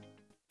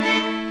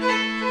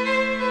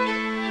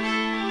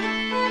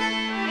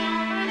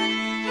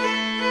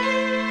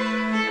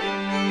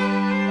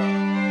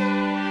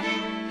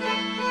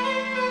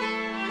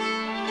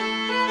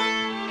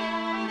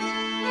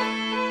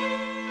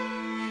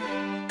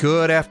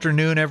Good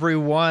afternoon,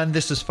 everyone.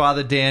 This is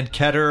Father Dan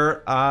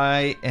Ketter.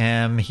 I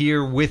am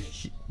here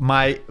with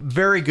my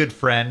very good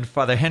friend,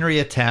 Father Henry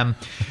Atem,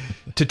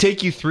 to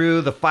take you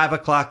through the 5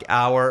 o'clock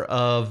hour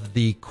of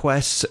the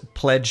Quest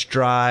Pledge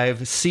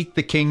Drive, Seek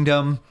the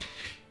Kingdom.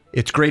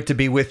 It's great to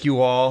be with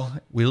you all.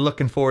 We're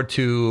looking forward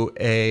to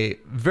a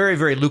very,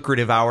 very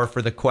lucrative hour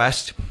for the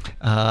Quest.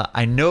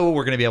 I know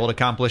we're going to be able to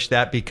accomplish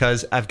that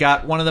because I've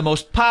got one of the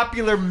most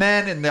popular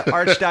men in the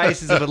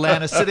Archdiocese of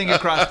Atlanta sitting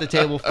across the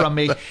table from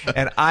me,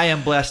 and I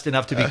am blessed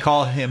enough to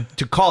call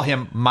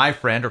him my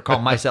friend, or call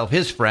myself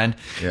his friend,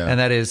 and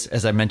that is,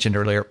 as I mentioned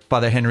earlier,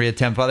 Father Henry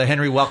Atem. Father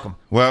Henry, welcome.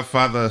 Well,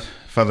 Father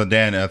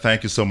Dan,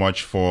 thank you so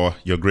much for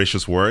your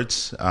gracious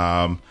words.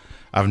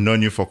 I've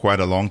known you for quite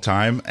a long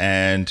time,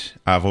 and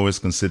I've always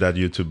considered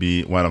you to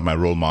be one of my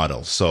role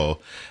models. So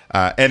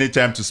any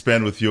time to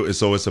spend with you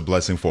is always a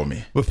blessing for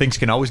me. Well, things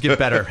can always get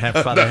better,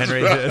 Father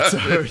Henry.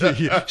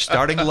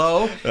 Starting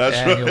low,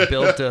 you'll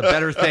build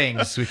better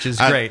things, which is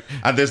great.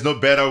 And there's no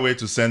better way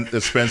to spend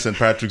St.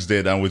 Patrick's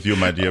Day than with you,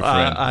 my dear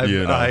friend.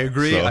 I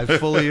agree. So. I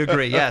fully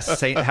agree.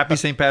 Yes. Happy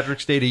St.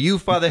 Patrick's Day to you,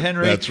 Father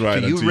Henry. That's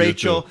right. To you,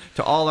 Rachel.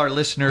 To all our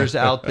listeners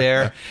out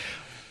there.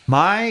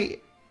 My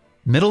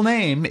middle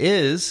name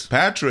is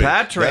Patrick.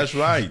 That's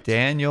right.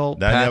 Daniel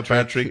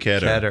Patrick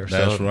Ketter.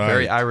 That's right.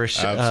 Very Irish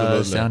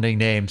sounding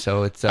name.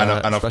 So it's and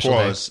of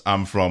course, name.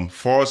 I'm from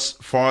far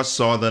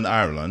southern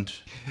Ireland.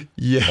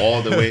 Yeah.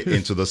 All the way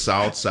into the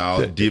south,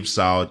 deep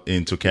south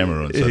into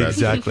Cameroon. So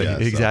exactly.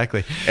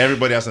 So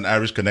everybody has an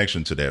Irish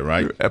connection today,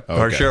 right?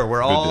 For sure.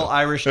 We're all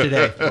Irish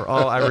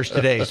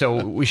today.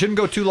 So we shouldn't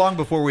go too long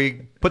before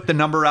we put the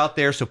number out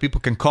there so people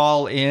can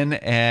call in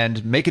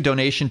and make a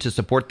donation to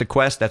support the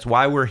Quest. That's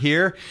why we're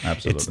here.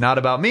 Absolutely. It's not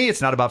about me.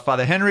 It's not about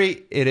Father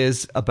Henry. It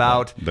is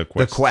about the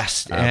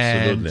Quest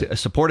and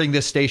supporting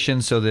this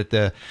station so that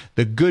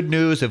the good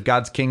news of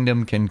God's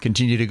kingdom can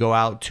continue to go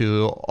out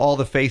to all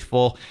the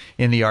faithful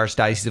in the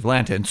Archdiocese of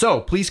Atlanta. And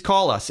so please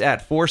call us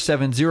at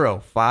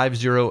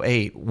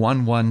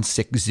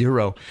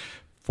 470-508-1160.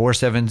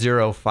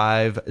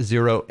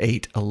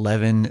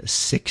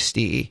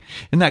 470-508-1160.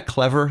 Isn't that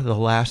clever? The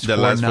last four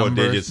numbers.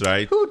 Digits,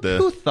 right?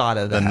 Who thought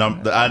of that? I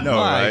know,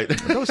 right?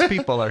 Those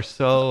people are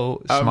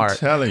so smart. I'm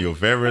telling you,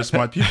 very, very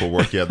smart people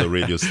work here at the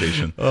radio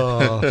station.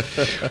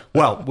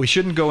 Well, we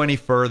shouldn't go any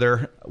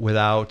further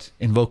without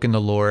invoking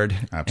the Lord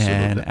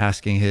and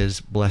asking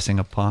His blessing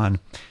upon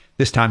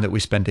this time that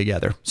we spend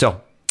together.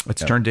 So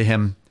let's turn to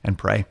Him and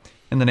pray.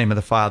 In the name of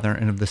the Father,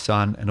 and of the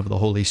Son, and of the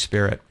Holy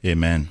Spirit.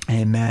 Amen.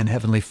 Amen.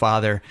 Heavenly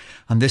Father,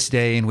 on this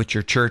day in which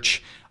your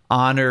church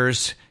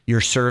honors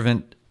your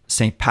servant,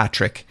 St.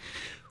 Patrick,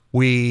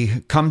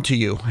 we come to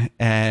you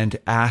and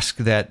ask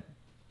that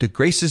the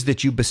graces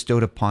that you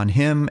bestowed upon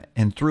him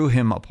and through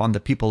him upon the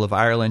people of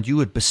Ireland, you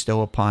would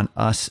bestow upon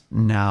us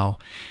now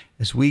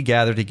as we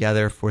gather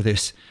together for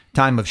this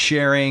time of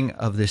sharing,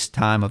 of this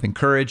time of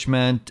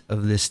encouragement,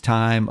 of this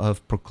time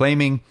of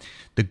proclaiming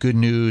the good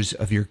news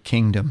of your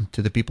kingdom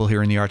to the people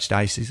here in the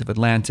Archdiocese of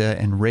Atlanta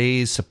and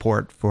raise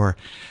support for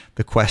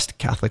the Quest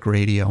Catholic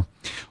Radio.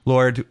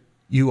 Lord,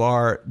 you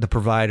are the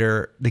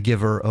provider, the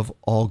giver of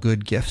all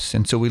good gifts.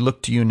 And so we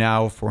look to you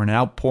now for an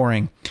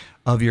outpouring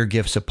of your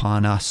gifts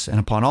upon us and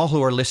upon all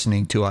who are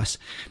listening to us.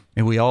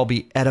 May we all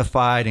be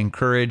edified,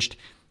 encouraged,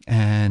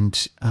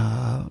 and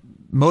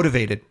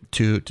motivated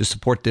to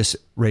support this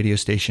radio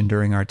station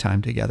during our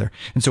time together.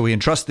 And so we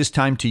entrust this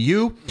time to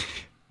you.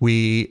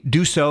 We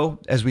do so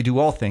as we do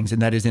all things, and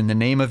that is in the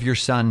name of your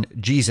Son,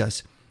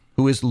 Jesus,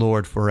 who is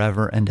Lord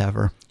forever and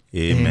ever.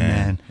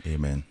 Amen.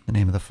 In the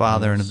name of the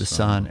Father, and of the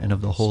Son, and of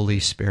the Holy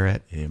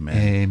Spirit. Amen.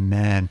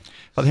 Amen.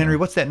 Father Henry,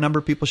 what's that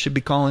number people should be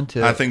calling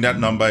to? I think that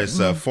number is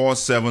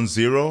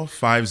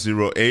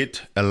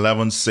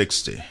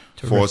 470-508-1160.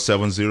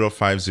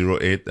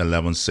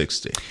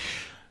 470-508-1160.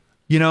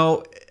 You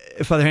know,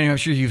 Father Henry, I'm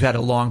sure you've had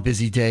a long,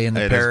 busy day in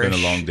the parish. It's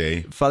been a long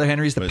day. Father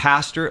Henry is the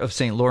pastor of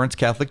St. Lawrence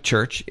Catholic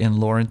Church in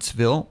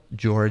Lawrenceville,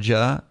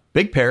 Georgia.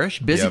 Big parish,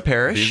 busy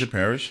parish. Busy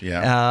parish,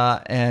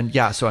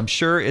 yeah. So I'm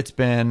sure it's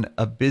been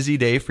a busy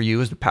day for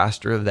you as the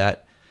pastor of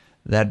that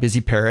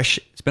busy parish.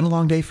 It's been a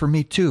long day for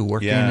me too,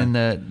 working in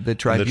the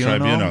tribunal. The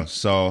tribunal.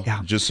 So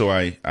just so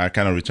I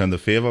kind of return the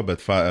favor, but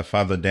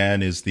Father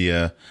Dan is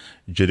the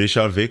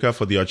judicial vicar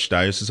for the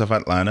Archdiocese of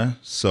Atlanta.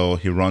 So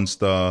he runs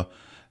the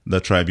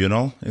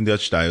tribunal in the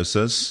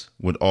Archdiocese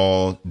with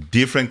all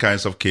different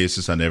kinds of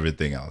cases and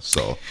everything else.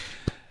 So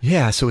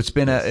so it's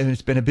been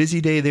a busy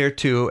day there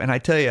too. And I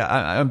tell you,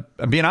 I'm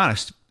being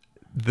honest,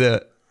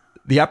 the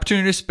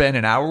opportunity to spend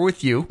an hour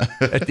with you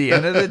at the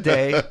end of the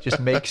day just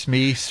makes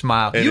me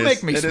smile. You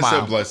make me smile. It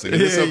is a blessing.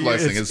 It is a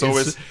blessing.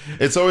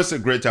 It's always a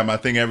great time. I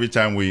think every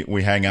time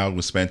we hang out,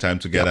 we spend time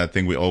together, I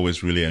think we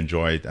always really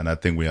enjoy it, and I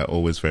think we are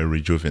always very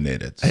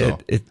rejuvenated. So,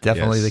 it's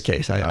definitely the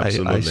case. I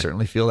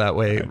certainly feel that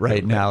way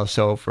right now.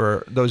 So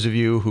for those of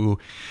you who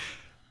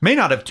may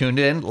not have tuned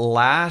in,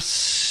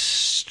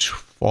 last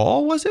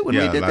fall, was it, when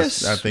we did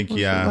this? I think,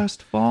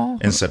 last fall?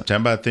 In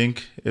September, I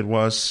think it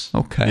was.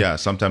 Okay. Yeah,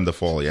 sometime the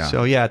fall, yeah.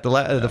 So, at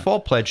the fall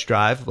pledge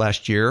drive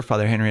last year,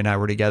 Father Henry and I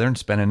were together and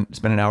spent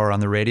an hour on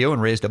the radio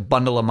and raised a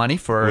bundle of money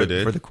for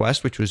the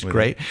quest, which was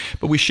great.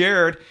 But we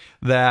shared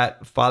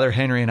that Father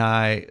Henry and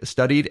I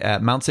studied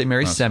at Mount St.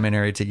 Mary's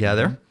Seminary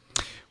together. Mm-hmm.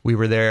 We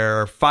were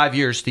there 5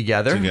 years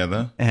together. In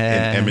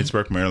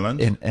Emmitsburg,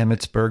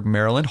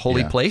 Maryland.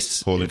 Holy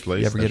place. Holy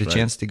place. If you ever get a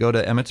chance to go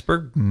to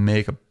Emmitsburg,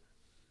 make a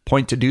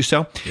point to do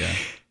so. Yeah.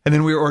 And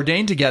then we were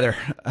ordained together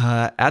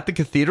at the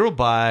cathedral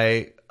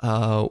by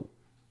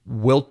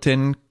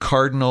Wilton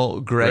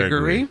Cardinal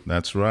Gregory.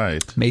 That's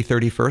right. May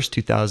 31st,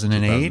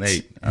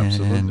 2008.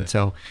 Absolutely. And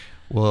so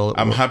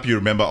I'm happy you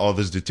remember all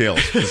these details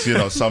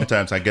because,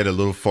 sometimes I get a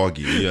little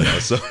foggy,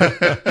 so...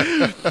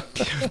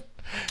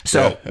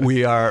 So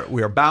we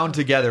are bound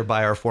together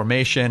by our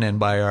formation and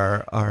by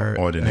our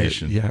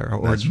ordination. Our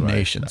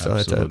ordination. Right. So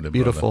absolutely, it's a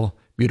beautiful,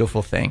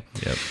 beautiful thing.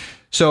 Yep.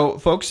 So,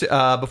 folks,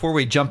 before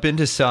we jump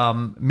into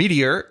some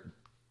meatier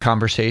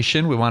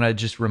conversation, we want to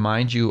just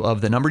remind you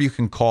of the number you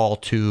can call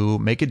to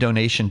make a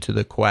donation to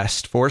the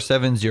quest: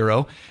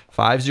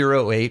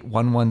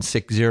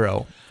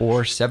 470-508-1160.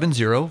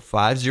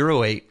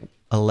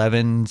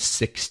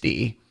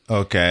 470-508-1160.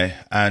 Okay,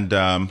 and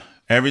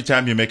every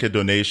time you make a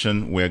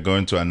donation, we're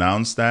going to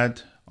announce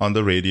that on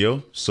the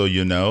radio, so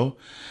you know.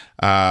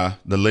 The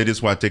ladies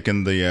who are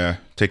taking the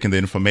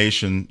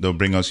information, they'll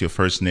bring us your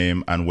first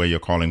name and where you're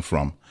calling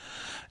from.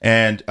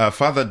 And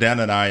Father Dan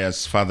and I,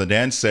 as Father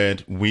Dan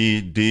said,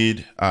 we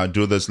did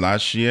do this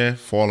last year,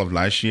 fall of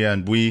last year,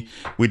 and we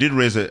did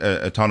raise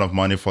a ton of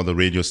money for the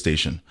radio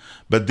station.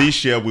 But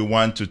this year, we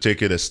want to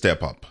take it a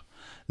step up.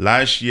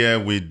 Last year,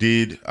 we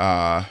did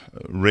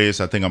raise,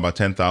 I think, about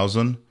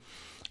 $10,000.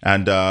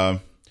 And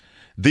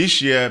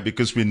this year,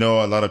 because we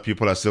know a lot of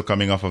people are still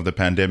coming off of the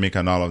pandemic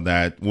and all of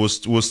that,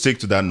 we'll stick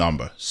to that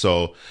number.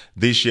 So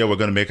this year, we're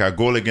going to make our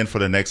goal again for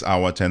the next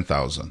hour,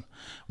 10,000.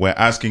 We're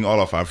asking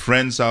all of our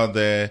friends out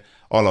there,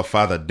 all of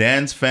Father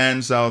Dan's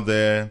fans out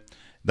there,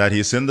 that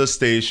he's in the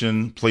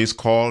station. Please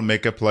call,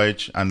 make a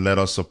pledge, and let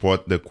us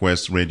support the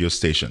Quest radio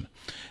station.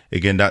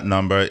 Again, that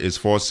number is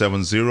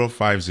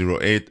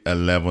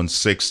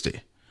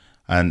 470-508-1160.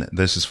 And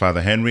this is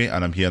Father Henry,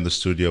 and I'm here in the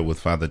studio with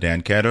Father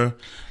Dan Ketter,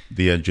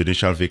 the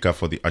judicial vicar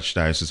for the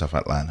Archdiocese of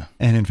Atlanta.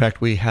 And in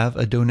fact, we have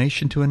a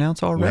donation to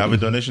announce already. We have a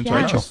donation to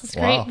announce. This is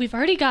great. We've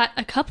already got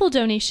a couple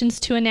donations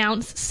to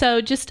announce.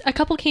 So just a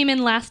couple came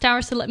in last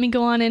hour, so let me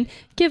go on and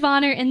give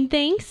honor and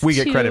thanks. We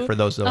get credit for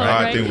those, though,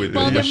 right? I think we do.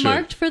 Well, they're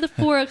marked for the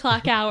 4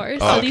 o'clock hour,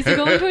 so these are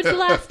going towards the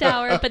last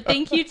hour. But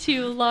thank you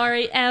to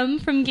Laurie M.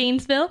 from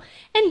Gainesville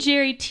and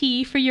Jerry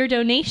T. for your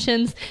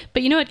donations.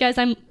 But you know what, guys?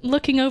 I'm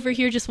looking over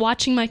here, just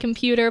watching my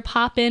computer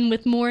pop in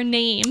with more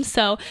names.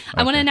 So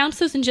I want to announce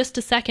those in just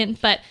a second.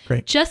 But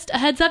just a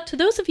heads up to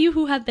those of you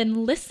who have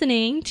been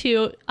listening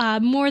to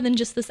more than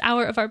just this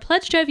hour of our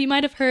pledge drive, you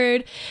might have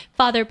heard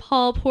Father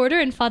Paul Porter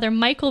and Father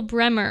Michael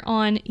Bremer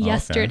on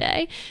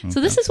yesterday.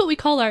 So this is what we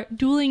call our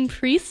dueling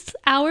priests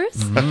hours.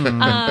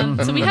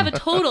 So we have a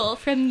total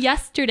from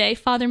yesterday.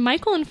 Father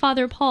Michael and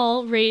Father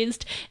Paul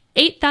raised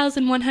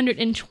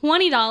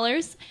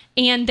 $8,120,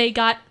 and they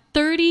got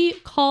 30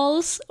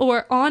 calls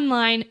or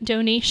online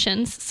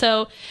donations.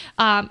 So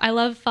I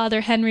love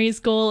Father Henry's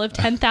goal of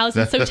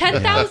 10,000. So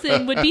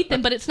 10,000 would beat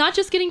them, but it's not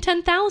just getting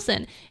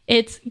 10,000.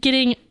 It's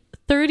getting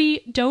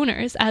 30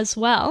 donors as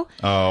well.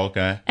 Oh,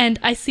 okay. And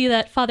I see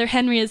that Father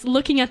Henry is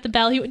looking at the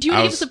bell. Do you want to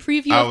give us a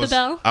preview of the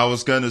bell? I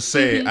was going to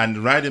say,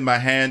 and right in my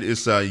hand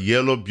is a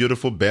yellow,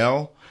 beautiful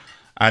bell.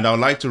 And I would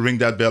like to ring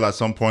that bell at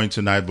some point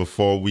tonight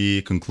before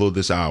we conclude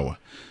this hour.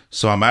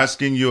 So I'm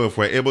asking you, if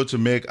we're able to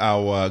make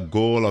our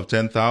goal of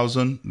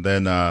 10,000,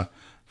 then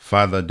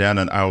Father Dan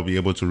and I will be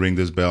able to ring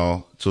this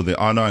bell to the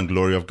honor and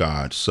glory of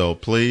God. So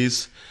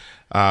please,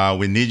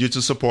 we need you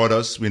to support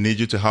us. We need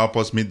you to help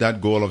us meet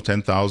that goal of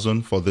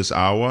 10,000 for this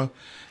hour.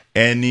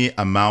 Any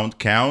amount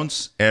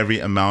counts. Every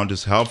amount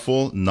is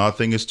helpful.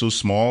 Nothing is too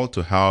small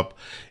to help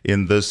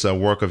in this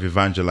work of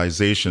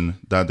evangelization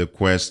that the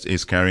Quest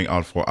is carrying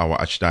out for our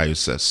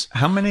archdiocese.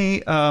 How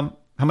many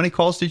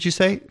calls did you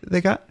say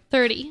they got?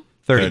 30.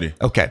 30.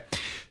 Okay.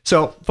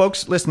 So,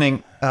 folks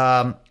listening,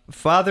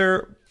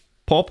 Father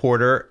Paul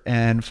Porter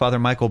and Father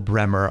Michael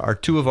Bremer are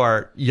two of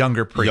our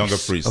younger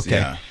priests. Okay.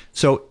 Yeah.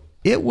 So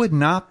it would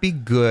not be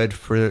good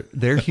for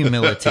their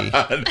humility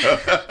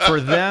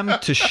for them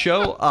to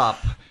show up.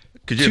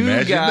 Could you two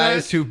imagine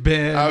guys that? who've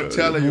been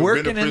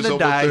working in the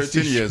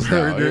diocese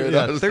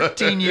for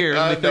 13 years.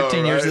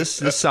 13 years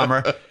this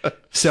summer.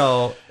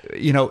 So,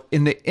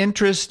 in the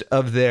interest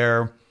of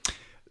their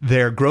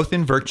growth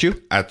in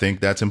virtue, I think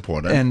that's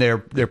important, and their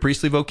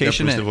priestly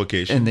vocation,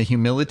 and the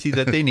humility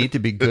that they need to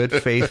be good,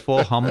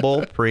 faithful,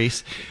 humble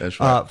priests. That's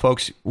right,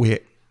 folks. We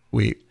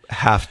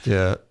have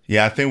to.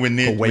 Yeah, I think we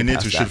need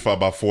to shoot for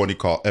about 50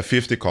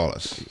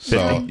 callers. 50?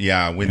 So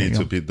we need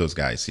to beat those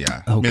guys.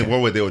 Yeah, okay. I mean,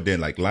 what were they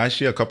ordained like last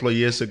year, a couple of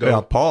years ago?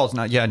 Yeah, Paul's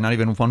not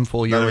even one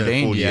full year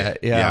ordained yet.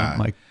 Yeah,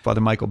 like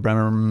Father Michael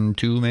Bremer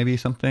 2, maybe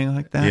something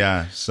like that.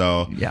 Yeah.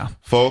 So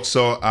folks,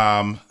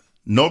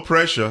 no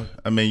pressure.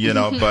 I mean,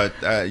 but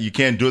you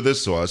can't do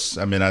this to us.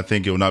 I mean, I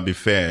think it would not be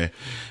fair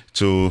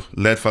to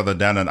let Father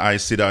Dan and I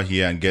sit out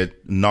here and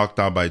get knocked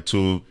out by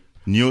two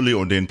newly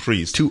ordained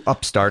priests. Two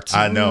upstarts.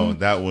 I know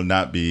that will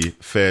not be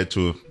fair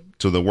to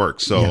the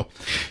work. So,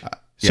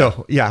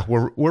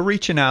 we're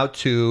reaching out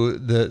to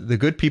the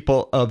good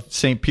people of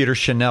St. Peter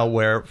Chanel,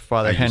 where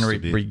Father Henry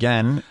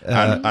began,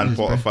 and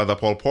Father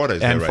Paul Porter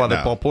is there right now. And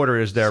Father Paul Porter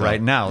is there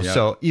right now. Yeah.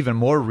 So even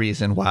more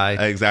reason why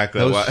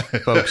those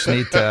folks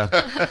need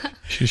to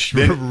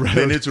they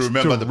need to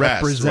remember the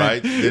past,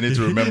 right? They need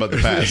to remember the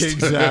past.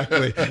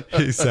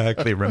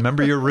 Exactly.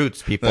 Remember your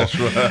roots, people. That's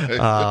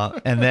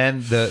right. And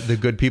then the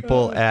good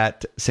people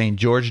at St.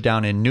 George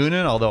down in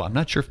Noonan. Although I'm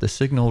not sure if the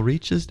signal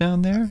reaches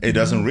down there. It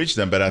doesn't reach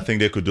them, but I think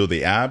they could do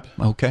the app.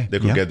 Okay. They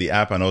could get the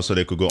app, and also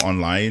they could go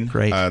online,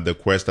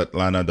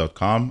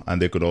 thequestatlanta.com,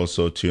 and they could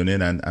also tune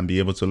in and be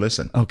able to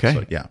listen. Okay.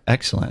 So, yeah.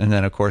 Excellent. And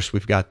then, of course,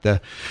 we've got the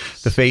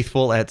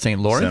faithful at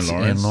St. Lawrence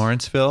in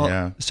Lawrenceville.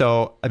 Yeah.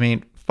 So, I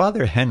mean,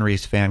 Father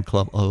Henry's fan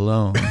club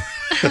alone,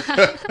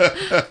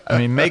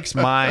 makes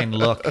mine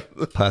look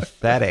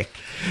pathetic.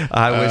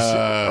 I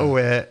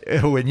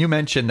was when you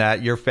mentioned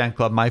that, your fan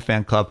club, my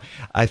fan club,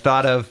 I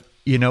thought of,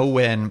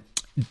 when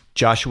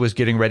Joshua was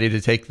getting ready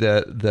to take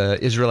the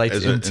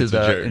Israelites into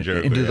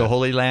the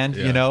Holy Land,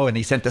 and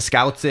he sent the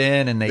scouts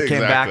in, and they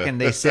came back and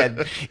they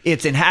said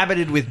it's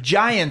inhabited with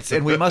giants,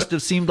 and we must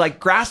have seemed like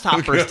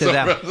grasshoppers to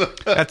them.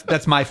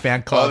 That's my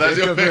fan club. Oh, that's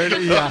your fan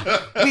club.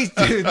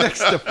 Yeah, next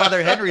to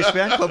Father Henry's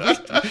fan club,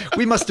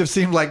 we must have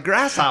seemed like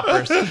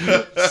grasshoppers.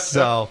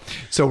 So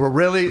we're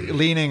really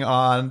leaning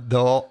on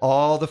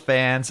all the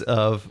fans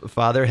of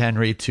Father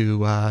Henry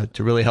to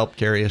really help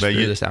carry us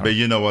through this hour. But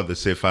you know what they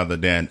say, Father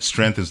Dan?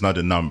 Strength is not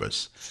in numbers.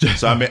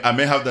 So I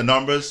may have the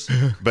numbers,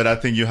 but I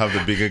think you have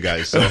the bigger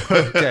guys. So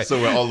so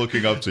we're all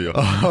looking up to you.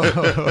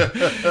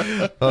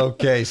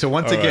 Okay. So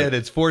once again,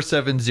 it's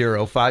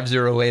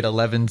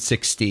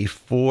 470-508-1160.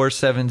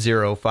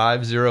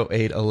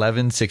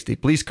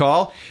 470-508-1160. Please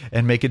call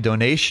and make a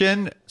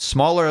donation.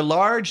 Small or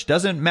large,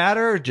 doesn't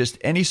matter. Just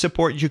any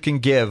support you can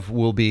give.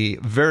 We'll be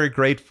very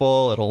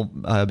grateful. It'll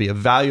be a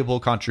valuable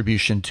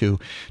contribution to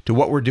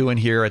what we're doing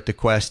here at the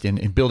Quest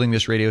in building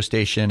this radio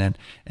station and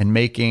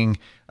making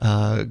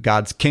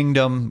God's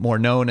kingdom more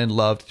known and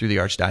loved through the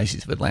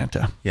Archdiocese of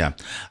Atlanta. Yeah.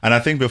 And I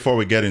think before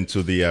we get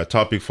into the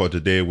topic for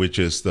today, which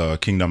is the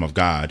kingdom of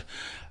God,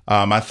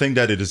 I think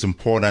that it is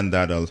important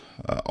that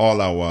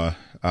all our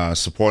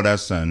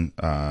supporters and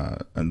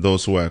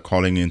those who are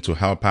calling in to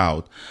help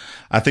out,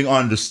 I think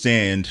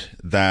understand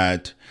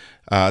that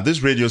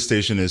this radio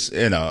station is,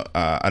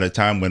 at a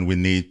time when we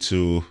need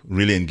to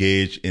really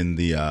engage in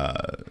the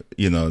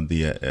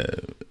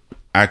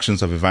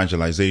actions of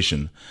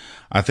evangelization.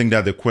 I think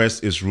that the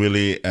Quest is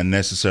really a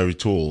necessary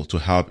tool to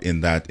help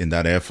in that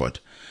effort.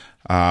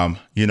 When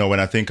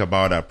I think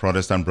about our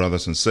Protestant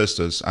brothers and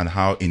sisters and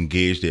how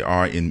engaged they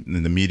are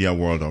in the media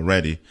world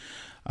already,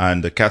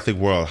 and the Catholic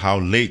world, how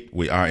late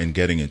we are in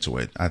getting into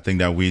it, I think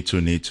that we too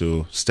need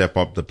to step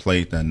up the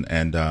plate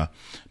and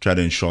try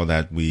to ensure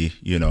that we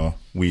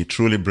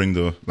truly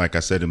bring like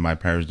I said in my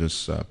parish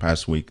this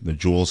past week, the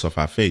jewels of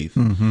our faith,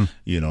 to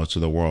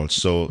the world.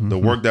 So the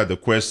work that the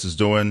Quest is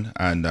doing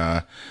and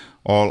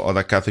all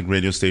other Catholic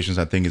radio stations,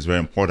 I think, is very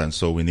important.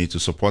 So we need to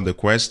support the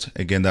Quest.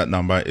 Again, that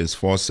number is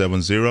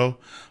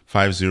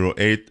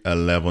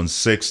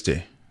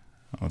 470-508-1160.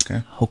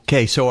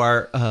 Okay. So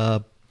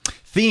our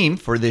theme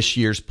for this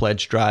year's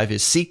pledge drive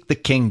is Seek the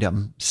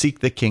Kingdom.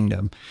 Seek the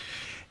Kingdom.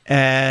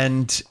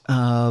 And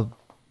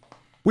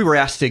we were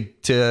asked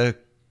to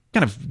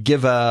kind of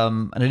give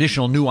an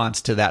additional nuance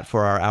to that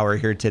for our hour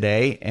here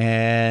today.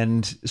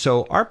 And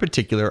so our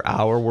particular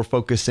hour, we're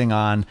focusing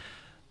on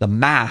the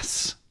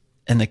Mass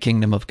and the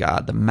kingdom of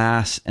God, the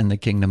Mass and the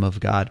kingdom of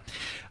God.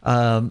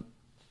 So,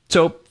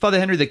 Father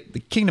Henry, the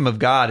kingdom of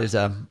God is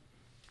a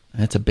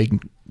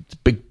big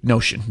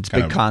notion. It's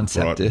a big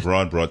concept.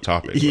 Broad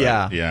topic.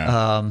 Yeah. Right?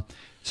 Yeah.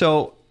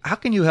 So how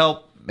can you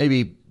help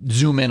maybe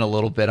zoom in a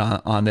little bit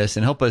on this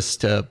and help us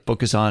to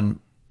focus on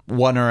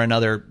one or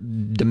another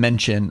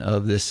dimension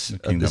of this the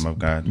kingdom of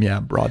God? Yeah,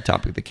 broad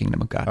topic, the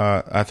kingdom of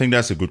God. I think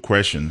that's a good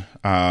question.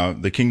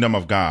 The kingdom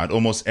of God,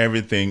 almost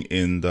everything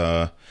in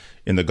the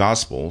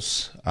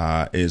Gospels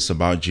is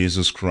about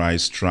Jesus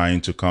Christ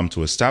trying to come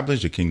to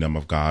establish the kingdom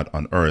of God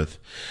on earth.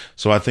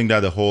 So I think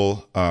that the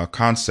whole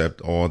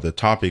concept or the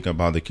topic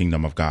about the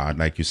kingdom of God,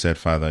 like you said,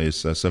 Father,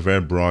 is a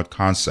very broad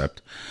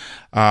concept.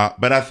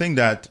 But I think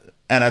that,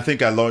 and I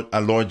think our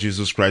Lord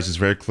Jesus Christ is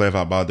very clever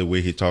about the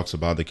way he talks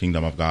about the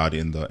kingdom of God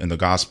in the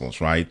Gospels,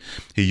 right?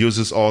 He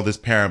uses all these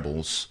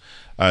parables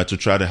to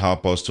try to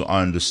help us to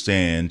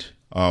understand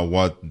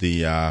what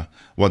the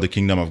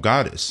kingdom of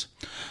God is.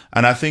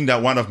 And I think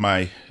that one of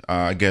my,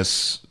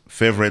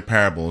 favorite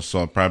parables,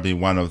 or probably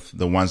one of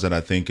the ones that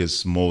I think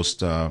is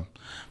most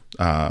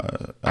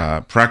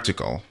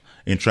practical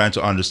in trying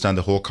to understand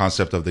the whole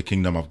concept of the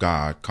kingdom of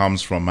God,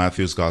 comes from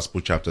Matthew's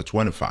Gospel, chapter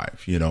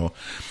 25.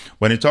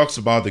 When he talks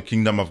about the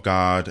kingdom of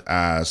God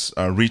as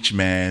a rich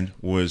man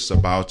who is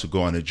about to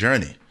go on a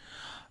journey.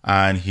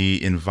 and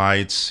he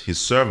invites his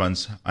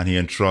servants and he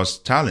entrusts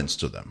talents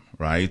to them,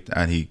 right?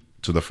 And he,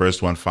 to the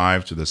first one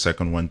 5, to the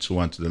second one 2,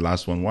 and to the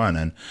last one 1,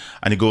 and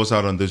he goes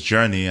out on this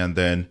journey, and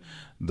then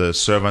the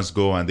servants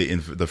go and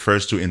the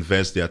first 2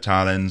 invest their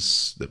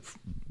talents,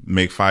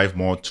 make 5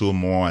 more, 2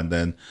 more, and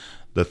then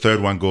the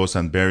third one goes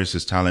and buries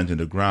his talent in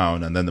the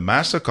ground, and then the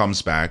master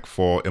comes back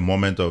for a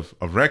moment of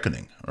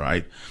reckoning,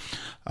 right?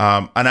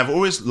 And I've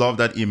always loved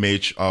that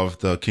image of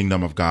the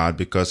kingdom of God,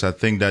 because I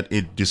think that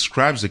it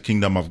describes the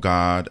kingdom of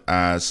God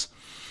as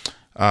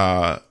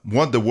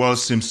what the world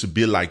seems to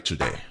be like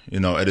today.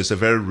 It is a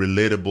very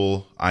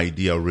relatable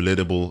idea,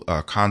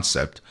 relatable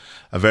concept,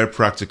 a very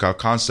practical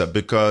concept,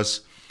 because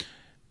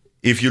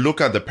if you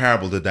look at the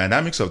parable, the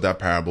dynamics of that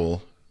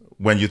parable,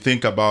 when you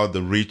think about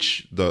the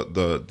rich,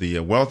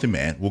 the wealthy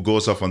man who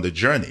goes off on the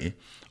journey,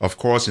 of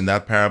course, in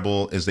that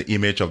parable is the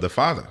image of the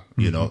Father,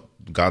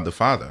 God the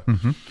Father,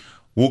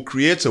 who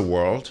creates a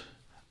world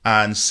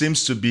and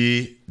seems to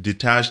be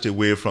detached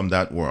away from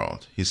that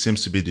world. He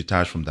seems to be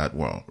detached from that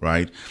world,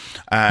 right?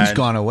 And he's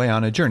gone away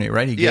on a journey,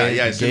 right? He gave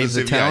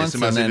the talents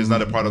and then he's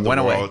not a part of the world.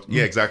 Away.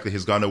 Yeah, exactly.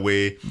 He's gone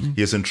away. He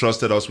has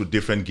entrusted us with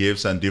different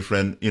gifts and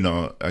different,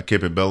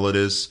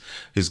 capabilities.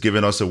 He's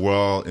given us a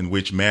world in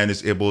which man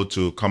is able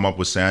to come up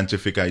with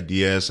scientific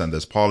ideas, and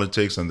there's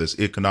politics and there's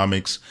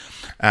economics,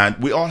 and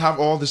we all have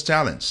all these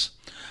talents.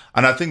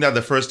 And I think that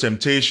the first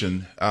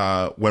temptation,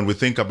 when we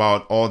think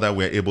about all that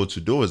we're able to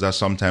do, is that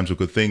sometimes we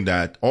could think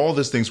that all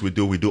these things we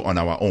do on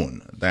our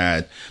own,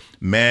 that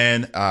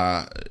man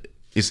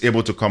is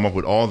able to come up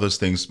with all those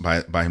things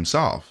by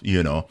himself,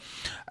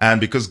 And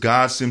because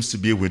God seems to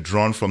be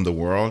withdrawn from the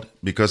world,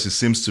 because he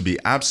seems to be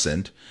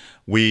absent,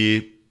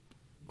 we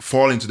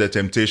fall into the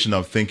temptation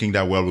of thinking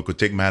that, well, we could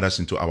take matters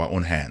into our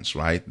own hands,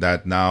 right?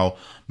 That now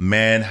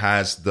man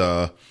has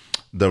the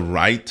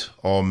right,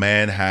 or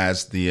man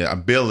has the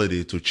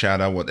ability to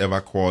charter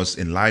whatever course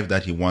in life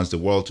that he wants the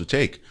world to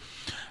take,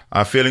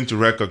 failing to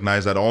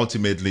recognize that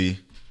ultimately,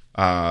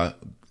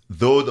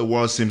 though the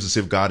world seems as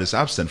if God is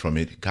absent from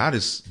it, God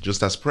is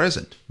just as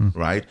present,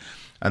 right?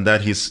 And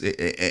that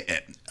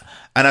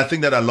and I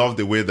think that I love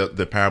the way that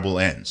the parable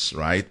ends,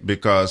 right?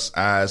 Because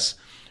as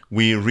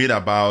we read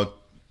about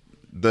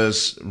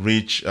this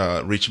rich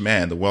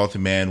man, the wealthy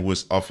man who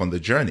is off on the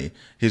journey,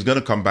 he's going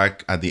to come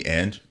back at the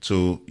end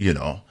to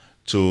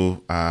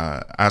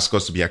ask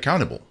us to be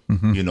accountable,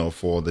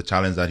 for the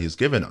challenge that he's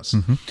given us.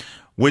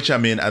 Which,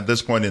 at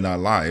this point in our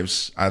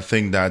lives, I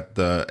think that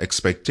the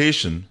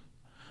expectation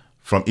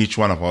from each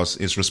one of us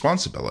is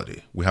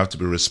responsibility. We have to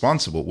be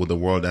responsible with the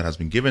world that has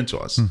been given to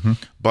us,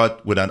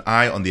 but with an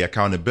eye on the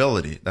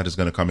accountability that is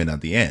going to come in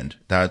at the end,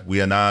 that we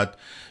are not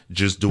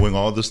just doing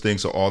all those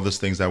things, or all those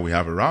things that we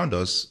have around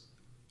us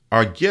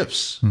are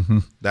gifts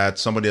that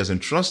somebody has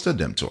entrusted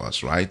them to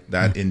us, right?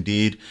 That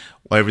indeed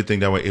everything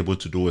that we're able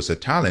to do is a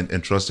talent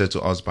entrusted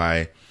to us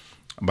by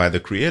the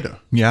Creator.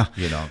 Yeah.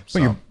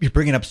 Well, you're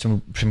bringing up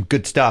some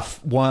good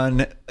stuff.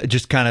 One,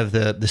 just kind of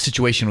the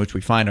situation in which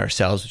we find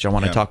ourselves, which I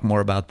want to talk more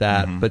about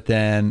that. But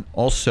then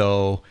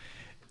also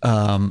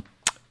that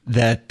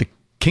the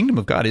kingdom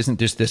of God isn't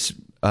just this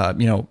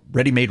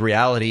ready-made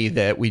reality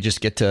that we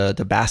just get to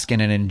bask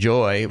in and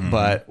enjoy,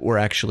 but we're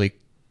actually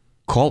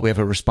called. We have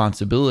a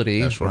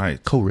responsibility. That's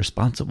right.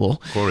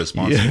 Co-responsible. That's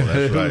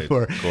right.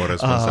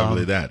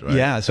 Co-responsibility. That right.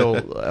 Yeah. So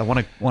I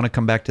want to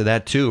come back to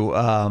that too.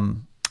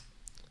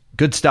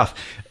 Good stuff.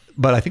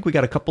 But I think we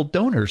got a couple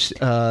donors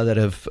that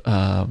have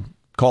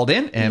called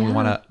in, and we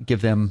want to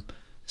give them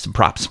some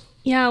props.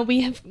 Yeah,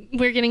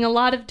 we're getting a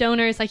lot of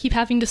donors. I keep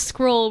having to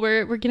scroll.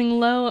 We're getting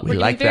low. We're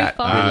like getting very that.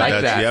 far. We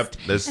like that. Yep.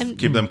 Let's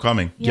keep them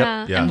coming.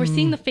 Yeah. And we're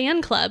seeing the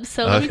fan club.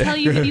 So let me tell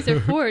you who these are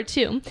for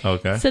too.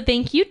 Okay. So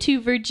thank you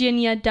to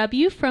Virginia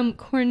W. from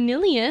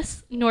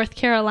Cornelius, North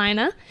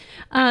Carolina.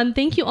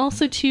 Thank you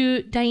also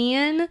to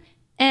Diane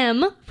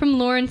M. from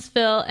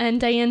Lawrenceville, and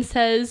Diane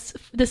says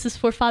this is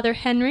for Father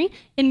Henry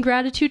in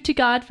gratitude to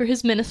God for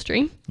his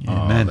ministry.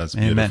 Amen. That's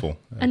beautiful.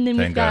 And then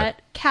we've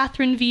got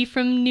Catherine V.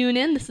 from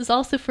Noonan. This is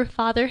also for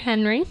Father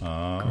Henry.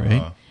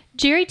 Great.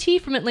 Jerry T.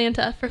 from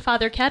Atlanta for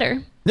Father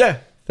Ketter. Yeah.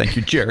 Thank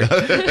you, Jerry.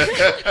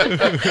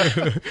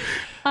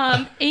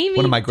 Amy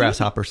one of my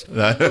grasshoppers.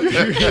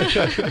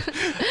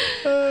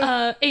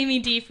 Amy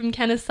D. from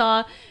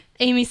Kennesaw.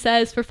 Amy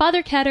says, for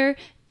Father Ketter,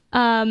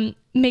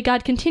 may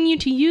God continue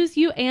to use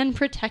you and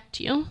protect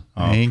you.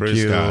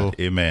 Praise God.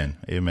 Amen.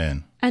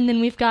 Amen. And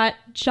then we've got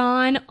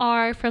John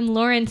R. from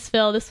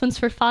Lawrenceville. This one's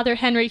for Father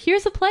Henry.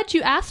 Here's a pledge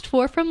you asked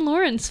for from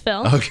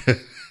Lawrenceville. Okay.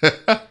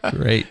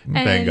 Great.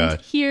 Thank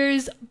God.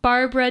 Here's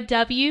Barbara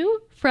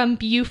W. from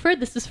Buford.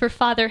 This is for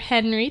Father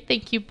Henry.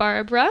 Thank you,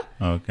 Barbara.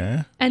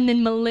 Okay. And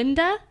then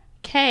Melinda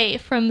K.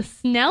 from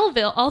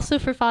Snellville, also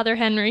for Father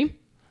Henry.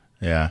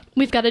 Yeah.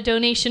 We've got a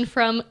donation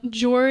from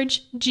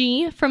George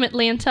G. from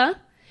Atlanta.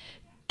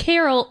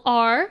 Carol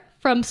R.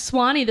 from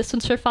Swanee. This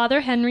one's for Father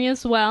Henry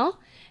as well.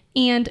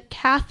 and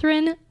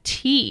Catherine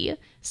T.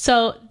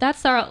 So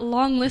that's our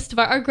long list of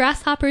our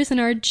grasshoppers and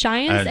our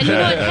giants. And you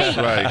know what?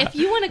 Hey, right. If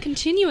you want to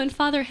continue in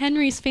Father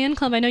Henry's fan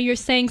club, I know you're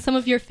saying some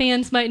of your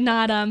fans might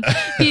not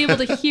be able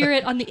to hear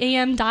it on the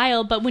AM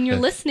dial, but when you're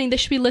listening, they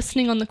should be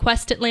listening on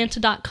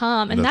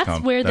thequestatlanta.com. And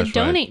that's where the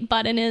donate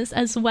button is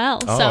as well.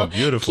 Oh, so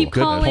beautiful. keep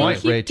calling,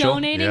 keep Rachel.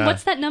 donating. Yeah.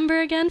 What's that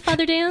number again,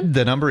 Father Dan?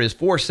 The number is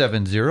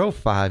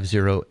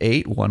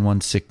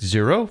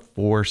 470-508-1160,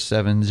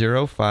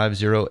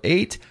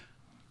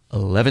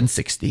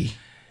 470-508-1160.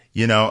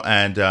 You know,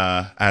 and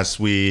as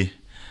we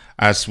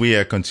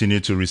continue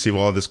to receive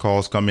all these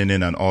calls coming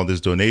in and all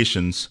these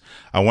donations,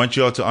 I want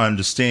you all to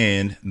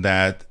understand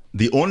that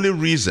the only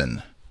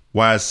reason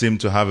why I seem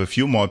to have a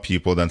few more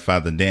people than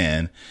Father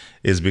Dan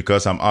is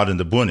because I'm out in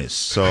the boonies.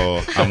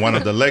 So I'm one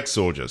of the leg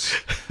soldiers.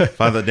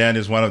 Father Dan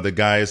is one of the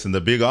guys in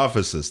the big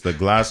offices, the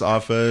glass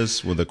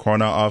office with the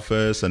corner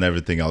office and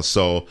everything else.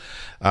 So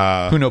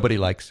who nobody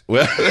likes.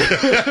 Well,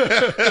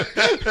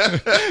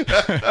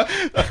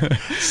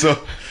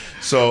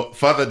 so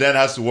Father Dan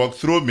has to walk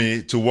through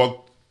me to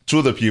walk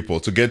to the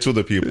people, to get to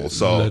the people.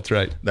 So that's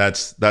right.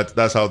 That's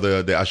how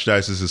the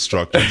archdiocese is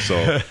structured.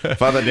 So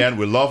Father Dan,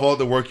 we love all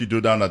the work you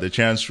do down at the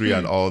Chancery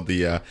and all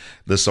the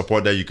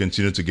support that you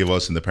continue to give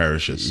us in the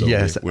parishes. So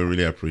yes, we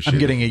really appreciate it. I'm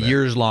getting a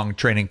years-long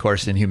training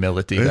course in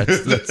humility.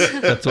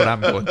 That's what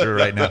I'm going through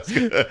right now.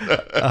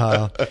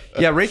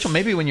 Yeah, Rachel,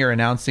 maybe when you're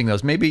announcing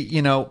those, maybe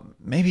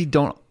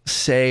don't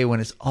say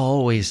when it's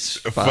always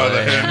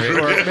Father Henry.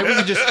 Or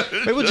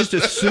maybe we'll just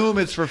assume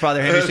it's for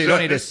Father Henry, so you don't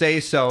need to say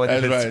so.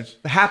 And if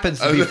it happens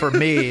to be for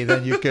me,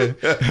 then you could.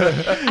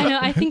 I know.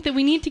 I think that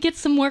we need to get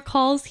some more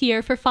calls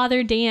here for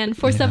Father Dan,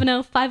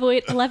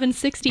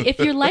 470-508-1160. If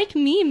you're like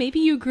me, maybe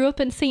you grew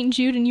up in St.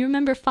 Jude and you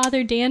remember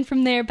Father Dan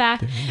from there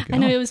back. I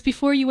know it was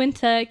before you went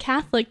to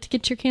Catholic to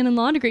get your canon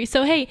law degree.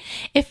 So, hey,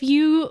 if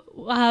you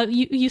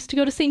used to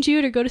go to St.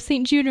 Jude or go to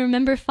St. Jude and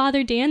remember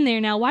Father Dan there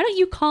now, why don't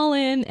you call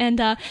in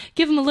and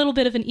give him a little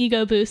bit of an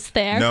ego boost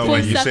there? No,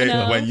 when you say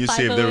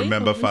if they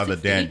remember Father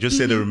Dan, just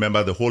say they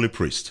remember the Holy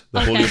Priest,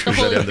 the Holy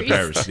Priest that in the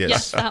parish.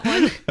 Yes, that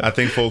one. I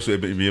think folks will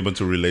be able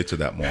to relate to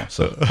that more.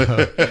 So,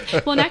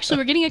 well, and actually,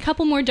 we're getting a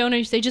couple more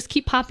donors. They just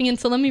keep popping in.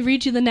 So let me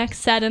read you the next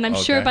set, and I'm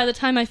sure by the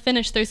time I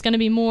finish, there's going to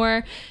be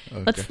more.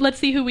 Okay. Let's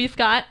see who we've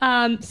got.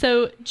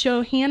 So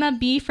Johanna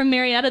B from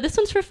Marietta. This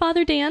one's for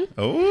Father Dan.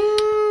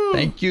 Oh,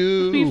 thank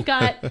you. We've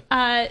got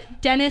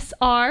Dennis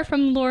R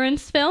from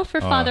Lawrenceville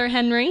for Father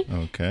Henry.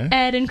 Okay.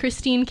 Ed and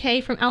Christine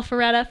K from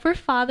Alpharetta for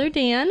Father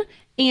Dan,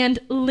 and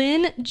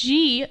Lynn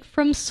G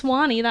from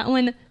Swanee. That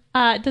one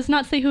does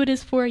not say who it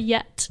is for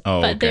yet,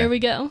 but there we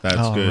go.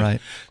 That's good. Right.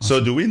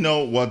 So do we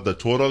know what the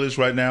total is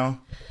right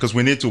now? Because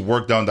we need to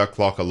work down that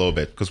clock a little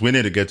bit, because we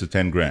need to get to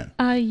 10 grand.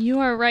 You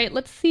are right.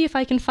 Let's see if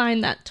I can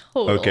find that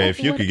total. Okay, if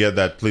you could get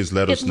that, please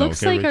let us know. It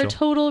looks like Rachel? our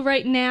total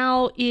right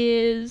now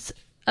is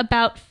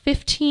about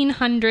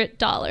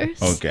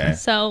 $1,500. Okay.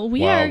 So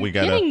we are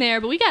getting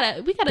there, but we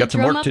gotta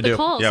drum up the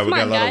calls. Yeah, we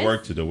got a lot of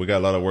work to do. We got a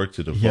lot of work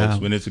to do, folks. Yeah.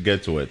 We need to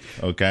get to it.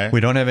 Okay. We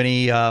don't have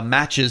any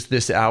matches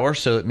this hour,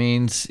 so it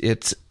means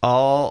it's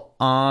all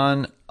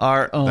on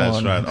our own.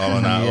 That's right, all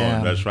on our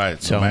own. That's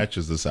right. So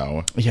matches this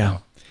hour. Yeah.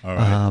 All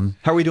right.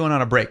 How are we doing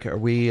on a break? Are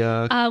we?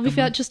 We've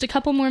got just a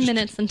couple more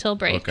minutes until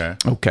break.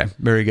 Okay.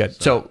 Very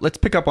good. So let's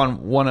pick up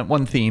on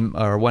one theme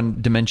or one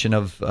dimension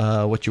of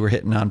what you were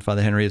hitting on,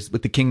 Father Henry, is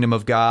with the kingdom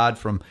of God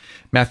from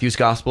Matthew's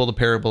Gospel, the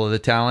parable of the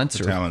talents,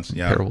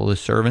 parable of the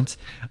servants.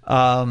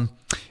 How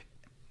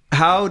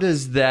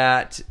does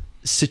that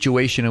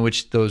situation in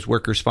which those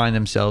workers find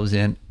themselves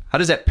in, how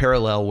does that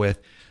parallel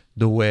with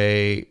the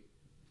way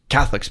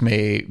Catholics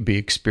may be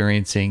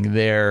experiencing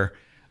their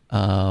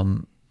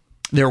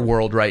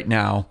world right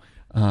now,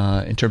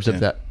 in terms of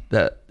the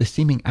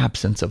seeming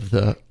absence of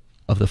the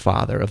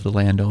father, of the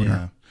landowner?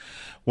 Yeah.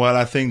 Well,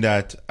 I think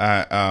that,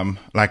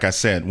 like I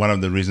said, one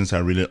of the reasons I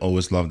really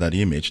always love that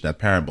image, that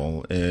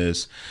parable,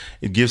 is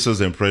it gives us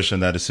the impression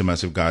that it seems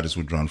as if God is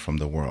withdrawn from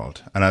the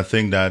world. And I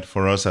think that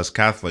for us as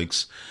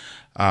Catholics,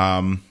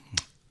 the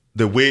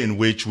way in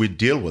which we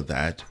deal with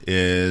that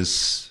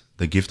is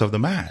the gift of the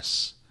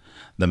Mass.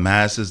 The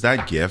Mass is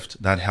that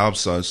gift that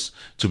helps us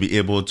to be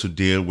able to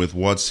deal with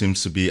what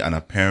seems to be an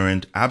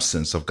apparent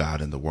absence of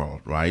God in the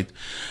world, right?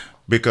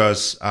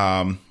 Because,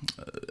 and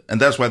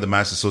that's why the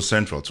Mass is so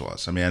central to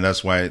us. I mean, and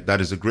that's why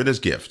that is the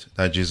greatest gift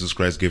that Jesus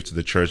Christ gave to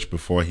the church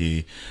before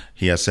he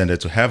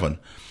ascended to heaven.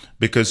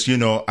 Because,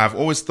 I've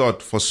always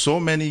thought for so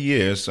many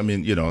years, I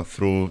mean,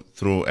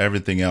 through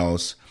everything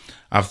else,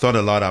 I've thought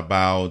a lot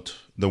about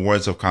the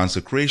words of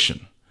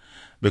consecration.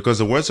 Because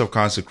the words of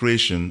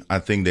consecration, I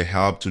think they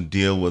help to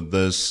deal with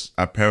this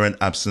apparent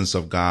absence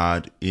of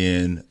God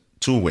in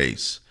two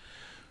ways.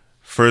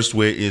 First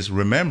way is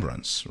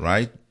remembrance,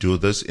 right? Do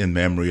this in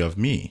memory of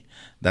me.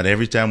 That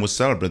every time we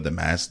celebrate the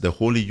Mass, the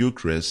Holy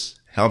Eucharist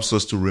helps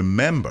us to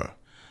remember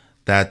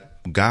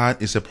that God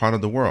is a part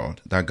of the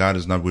world, that God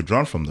is not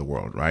withdrawn from the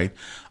world, right?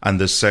 And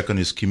the second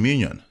is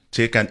communion.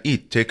 Take and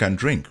eat, take and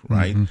drink,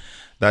 right? Mm-hmm.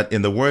 That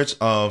in the words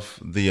of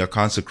the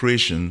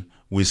consecration,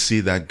 we see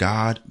that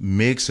God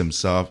makes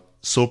himself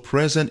so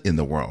present in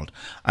the world.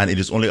 And it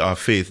is only our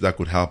faith that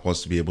could help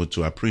us to be able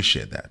to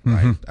appreciate that,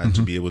 right? And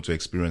to be able to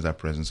experience that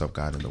presence of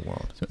God in the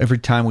world. So every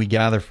time we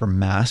gather for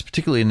Mass,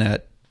 particularly in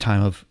that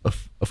time of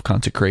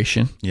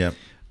consecration, you're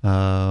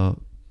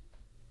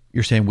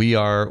saying we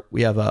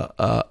have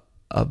a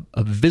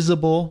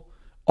visible,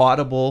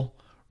 audible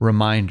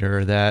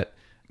reminder that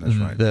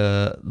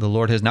the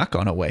Lord has not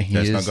gone away.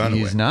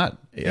 He's not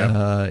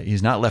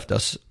left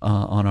us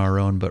on our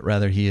own, but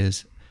rather He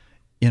is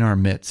in our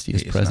midst. He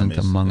is present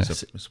among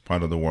us. It's a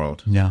part of the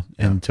world. Yeah.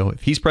 And so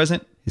if He's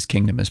present, His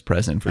kingdom is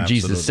present. For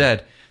Jesus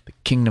said, the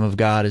kingdom of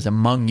God is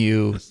among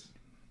you,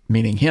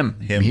 meaning Him.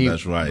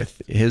 That's right.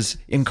 With His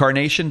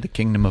incarnation, the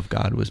kingdom of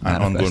God was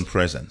manifest. An ongoing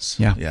presence.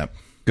 Yeah.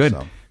 Good.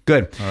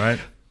 Good. All right.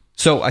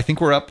 So I think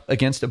we're up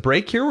against a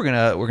break here. We're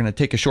gonna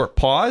take a short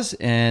pause,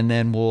 and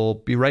then we'll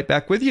be right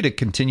back with you to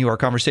continue our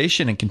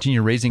conversation and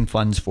continue raising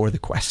funds for the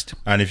quest.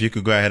 And if you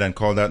could go ahead and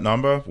call that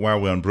number while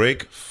we're on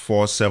break,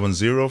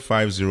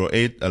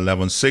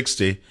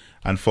 470-508-1160.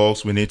 And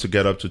folks, we need to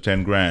get up to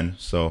 10 grand.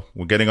 So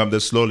we're getting up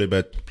there slowly,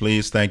 but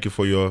please thank you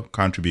for your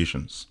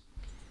contributions.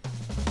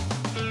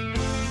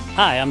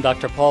 Hi, I'm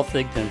Dr. Paul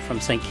Thigpen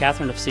from St.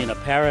 Catherine of Siena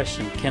Parish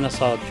in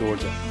Kennesaw,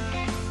 Georgia.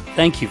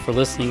 Thank you for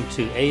listening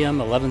to AM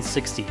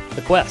 1160,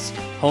 The Quest,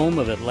 home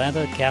of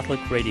Atlanta Catholic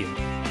Radio.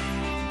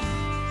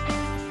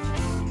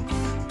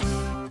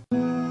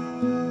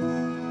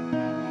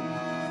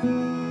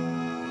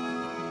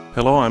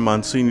 Hello, I'm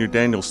Monsignor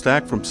Daniel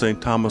Stack from St.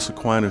 Thomas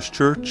Aquinas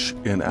Church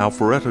in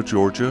Alpharetta,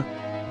 Georgia.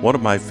 One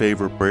of my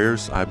favorite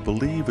prayers, I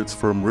believe it's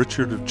from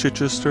Richard of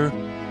Chichester.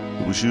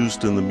 It was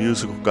used in the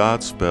musical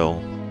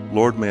Godspell.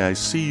 Lord, may I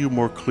see you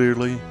more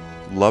clearly,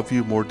 love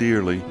you more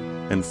dearly,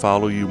 and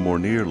follow you more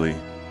nearly,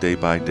 day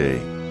by day.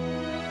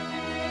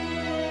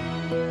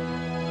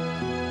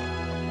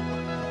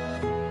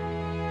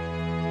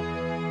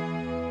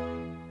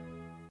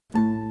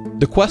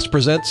 The Quest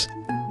presents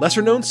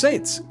Lesser Known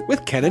Saints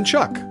with Ken and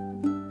Chuck.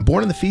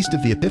 Born on the Feast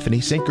of the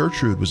Epiphany, St.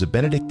 Gertrude was a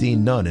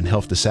Benedictine nun in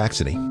Helfta,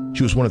 Saxony.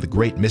 She was one of the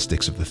great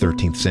mystics of the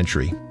 13th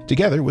century.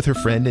 Together with her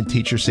friend and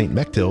teacher St.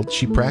 Mechthild,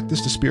 she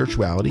practiced a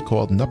spirituality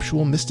called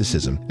nuptial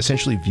mysticism,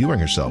 essentially viewing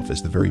herself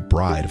as the very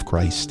bride of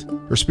Christ.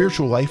 Her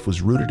spiritual life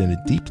was rooted in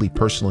a deeply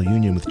personal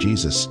union with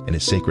Jesus and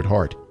His Sacred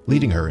Heart,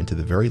 leading her into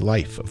the very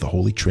life of the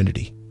Holy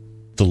Trinity.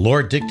 The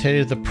Lord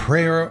dictated the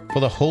prayer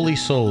for the holy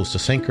souls to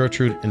St.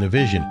 Gertrude in a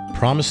vision,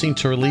 promising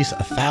to release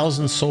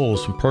 1,000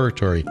 souls from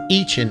purgatory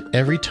each and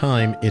every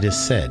time it is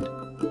said.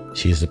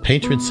 She is the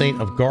patron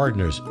saint of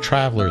gardeners,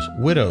 travelers,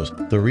 widows,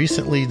 the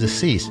recently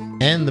deceased,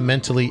 and the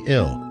mentally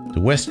ill.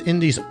 The West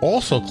Indies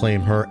also claim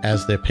her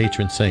as their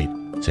patron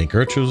saint. St.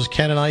 Gertrude was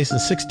canonized in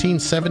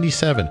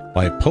 1677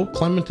 by Pope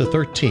Clement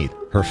XIII.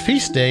 Her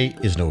feast day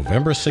is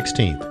November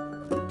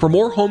 16th. For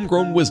more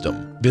homegrown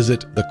wisdom,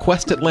 visit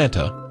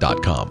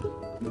thequestatlanta.com.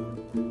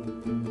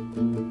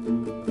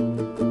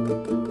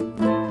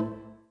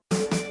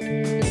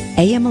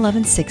 AM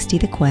 1160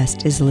 The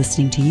Quest is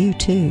listening to you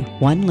too.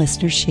 One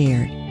listener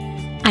shared.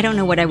 I don't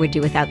know what I would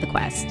do without The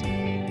Quest.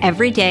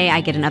 Every day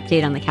I get an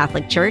update on the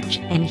Catholic Church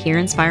and hear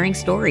inspiring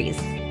stories.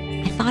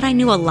 I thought I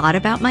knew a lot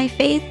about my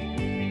faith,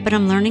 but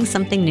I'm learning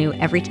something new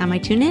every time I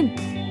tune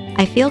in.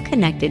 I feel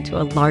connected to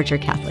a larger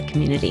Catholic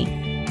community.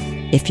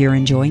 If you're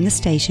enjoying the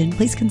station,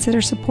 please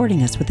consider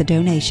supporting us with a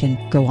donation.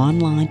 Go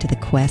online to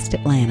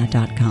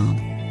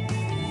thequestatlanta.com.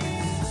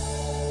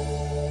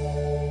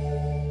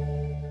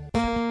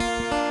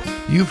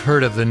 You've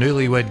heard of the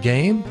Newlywed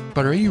Game,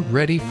 but are you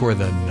ready for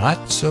the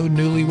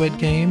not-so-newlywed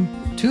game?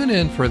 Tune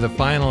in for the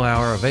final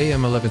hour of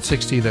AM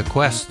 1160 The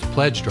Quest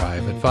Pledge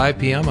Drive at 5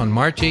 p.m. on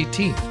March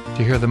 18th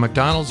to hear the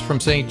McDonalds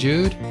from St.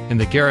 Jude and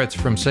the Garretts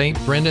from St.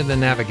 Brendan the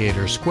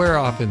Navigator square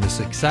off in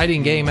this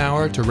exciting game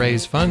hour to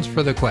raise funds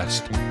for the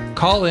Quest.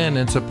 Call in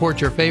and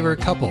support your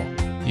favorite couple.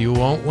 You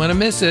won't want to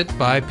miss it,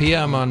 5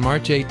 p.m. on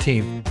March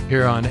 18th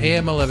here on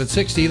AM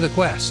 1160 The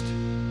Quest.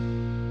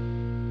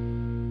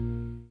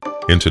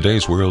 In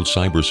today's world,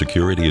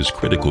 cybersecurity is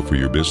critical for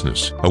your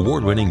business.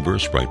 Award-winning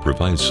Versprite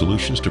provides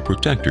solutions to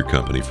protect your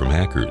company from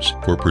hackers.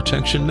 For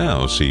protection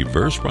now, see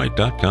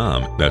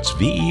Versprite.com. That's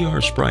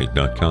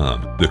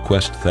VERsprite.com. The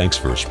Quest thanks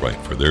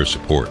Versprite for their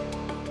support.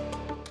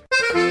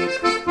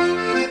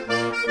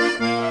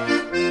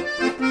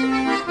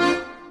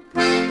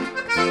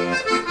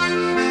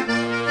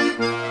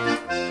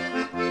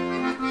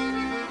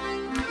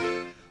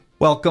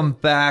 Welcome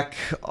back,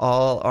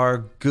 all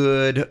our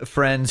good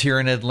friends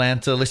here in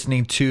Atlanta,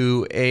 listening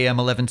to AM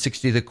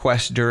 1160 The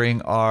Quest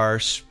during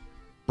our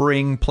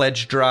spring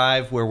pledge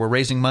drive, where we're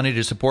raising money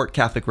to support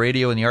Catholic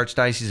radio in the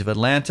Archdiocese of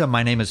Atlanta.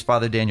 My name is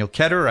Father Daniel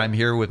Ketter. I'm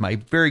here with my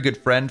very good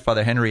friend,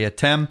 Father Henry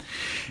Atem,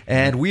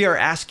 and we are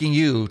asking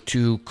you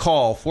to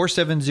call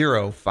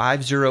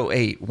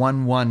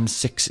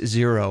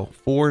 470-508-1160,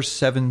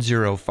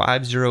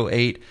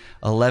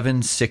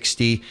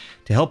 470-508-1160,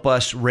 to help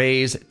us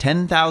raise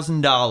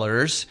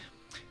 $10,000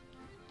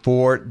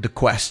 for the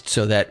Quest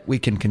so that we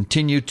can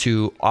continue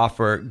to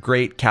offer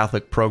great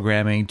Catholic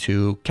programming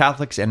to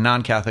Catholics and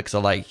non-Catholics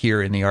alike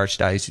here in the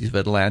Archdiocese of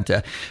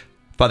Atlanta.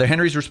 Father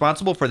Henry's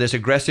responsible for this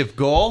aggressive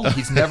goal.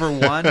 He's never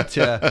one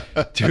to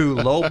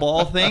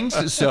lowball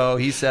things. So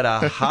he set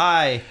a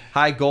high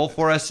goal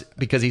for us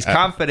because he's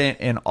confident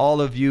in all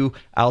of you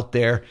out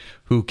there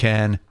who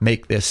can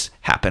make this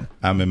happen.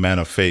 I'm a man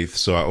of faith,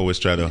 so I always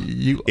try to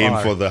aim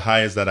for the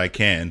highest that I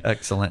can.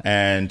 Excellent.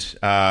 And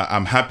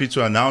I'm happy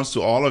to announce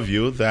to all of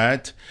you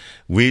that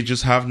we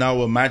just have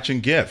now a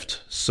matching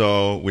gift.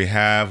 So we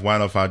have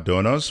one of our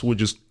donors who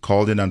just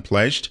called in and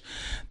pledged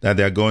that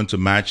they're going to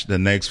match the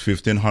next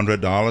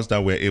 $1,500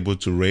 that we're able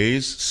to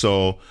raise.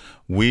 So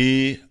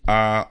we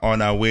are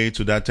on our way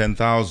to that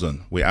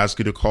 $10,000. We ask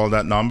you to call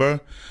that number,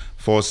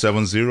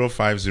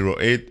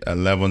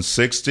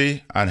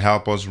 470-508-1160, and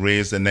help us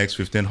raise the next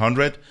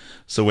 $1,500.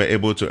 So we're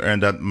able to earn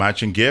that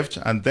matching gift,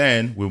 and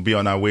then we'll be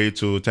on our way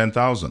to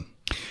 $10,000.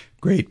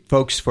 Great.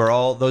 Folks, for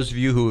all those of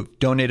you who have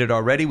donated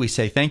already, we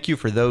say thank you.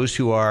 For those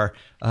who are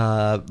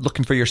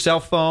looking for your cell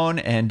phone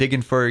and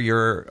digging for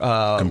your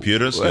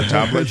computers, your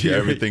tablets, your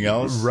everything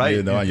else, right?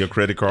 And your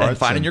credit cards. And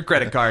finding your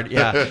credit card.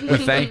 Yeah, we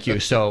thank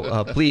you.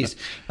 So please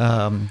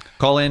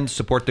call in,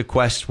 support the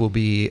quest. We'll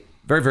be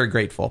very, very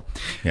grateful.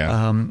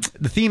 Yeah.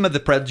 The theme of the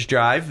Pledge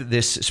Drive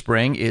this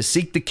spring is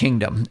Seek the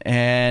Kingdom.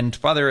 And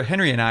Father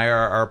Henry and I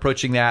are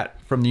approaching that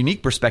from the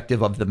unique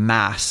perspective of the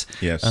Mass.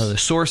 Yes. The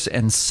source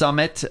and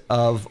summit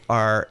of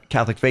our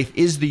Catholic faith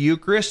is the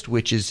Eucharist,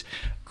 which is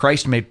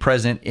Christ made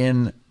present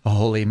in a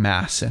Holy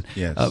Mass. And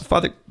yes.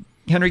 Father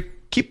Henry,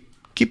 keep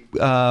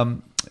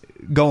going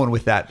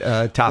with that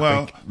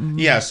topic. Well,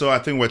 yeah, so I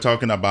think we're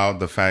talking about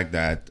the fact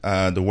that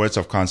the words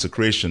of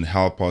consecration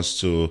help us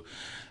to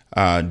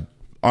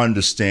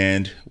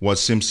understand what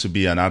seems to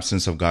be an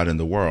absence of God in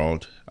the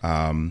world,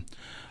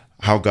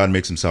 how God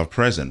makes himself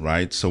present,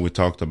 right? So we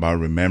talked about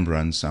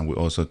remembrance, and we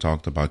also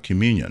talked about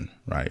communion,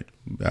 right?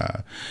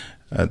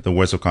 The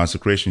words of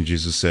consecration,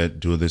 Jesus said,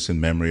 do this in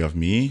memory of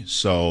me.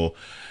 So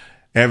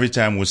every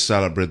time we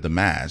celebrate the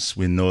Mass,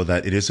 we know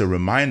that it is a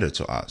reminder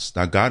to us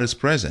that God is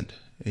present.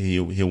 He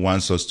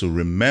wants us to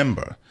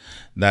remember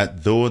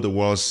that though the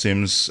world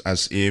seems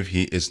as if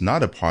he is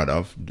not a part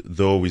of,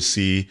 though we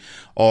see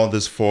all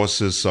these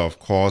forces of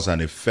cause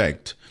and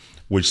effect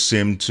which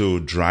seem to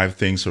drive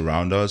things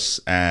around us,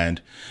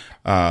 and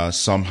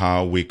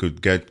somehow we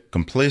could get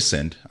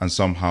complacent and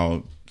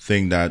somehow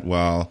think that,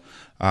 well,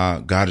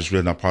 God is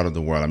really not part of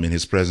the world. I mean,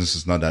 his presence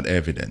is not that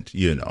evident,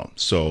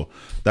 So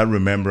that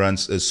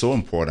remembrance is so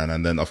important.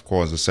 And then, of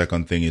course, the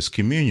second thing is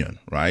communion,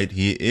 right?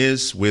 He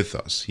is with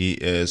us. He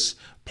is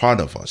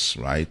part of us,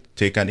 right?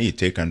 Take and eat,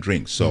 take and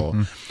drink. So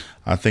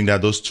I think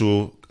that those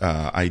two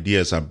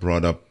ideas are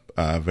brought up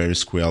very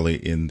squarely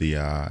in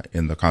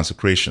the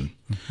consecration.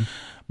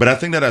 But I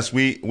think that as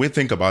we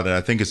think about it,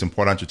 I think it's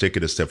important to take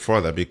it a step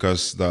further,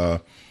 because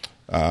the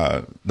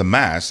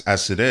Mass,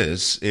 as it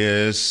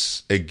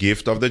is a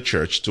gift of the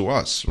Church to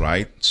us,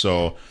 right?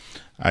 So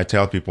I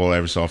tell people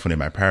every so often in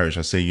my parish,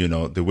 I say,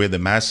 the way the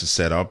Mass is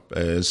set up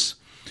is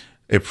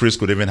a priest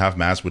could even have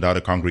Mass without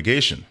a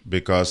congregation,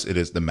 because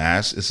the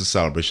Mass is a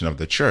celebration of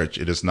the Church.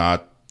 It is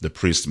not the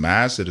priest's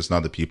Mass. It is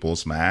not the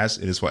people's Mass.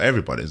 It is for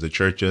everybody. It's the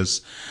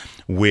Church's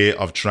way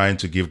of trying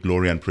to give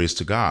glory and praise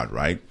to God,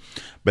 right?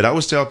 But I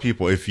always tell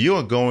people, if you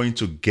are going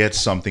to get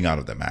something out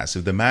of the Mass,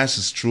 if the Mass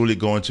is truly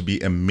going to be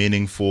a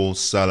meaningful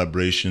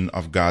celebration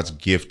of God's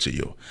gift to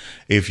you,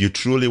 if you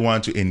truly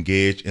want to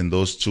engage in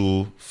those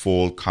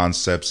twofold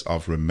concepts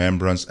of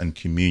remembrance and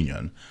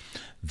communion,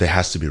 there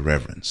has to be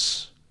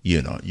reverence.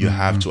 You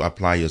have to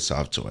apply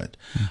yourself to it.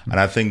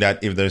 And I think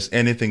that if there's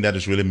anything that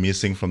is really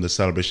missing from the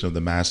celebration of the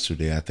Mass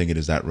today, I think it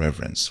is that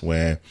reverence,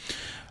 where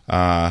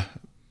I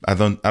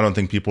don't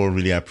think people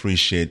really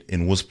appreciate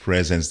in whose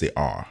presence they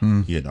are,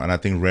 And I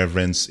think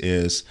reverence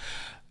is,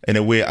 in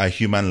a way, a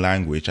human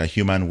language, a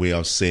human way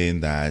of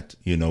saying that,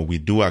 we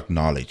do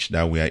acknowledge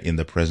that we are in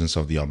the presence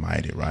of the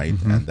Almighty, right?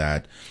 And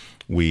that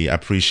we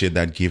appreciate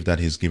that gift that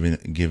he's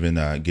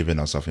given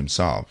us of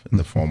himself in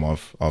the form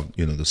of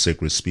the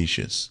sacred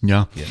species.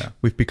 Yeah.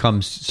 We've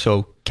become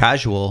so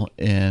casual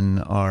in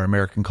our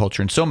American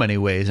culture in so many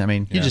ways. I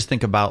mean, you just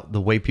think about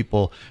the way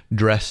people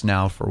dress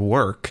now for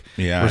work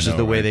versus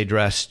the way they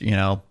dressed, in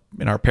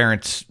our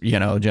parents'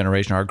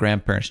 generation, our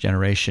grandparents'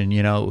 generation.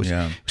 It was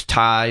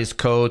ties,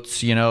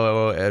 coats,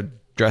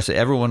 dress.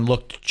 Everyone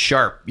looked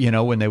sharp,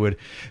 when they would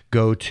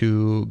go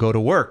to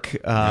work.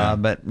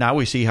 But now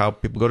we see how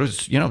people go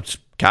to,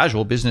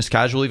 casual, business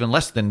casual, even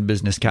less than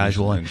business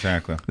casual.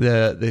 Exactly.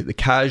 The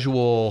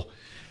casual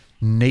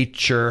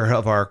nature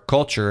of our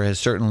culture has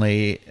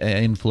certainly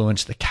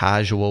influenced the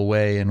casual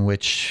way in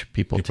which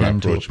people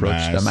tend to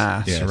approach the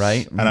Mass,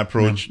 right? And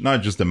approach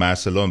not just the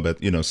Mass alone, but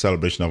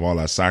celebration of all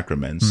our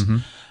sacraments.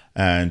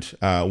 And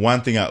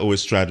one thing I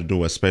always try to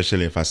do,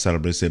 especially if I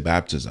celebrate, say,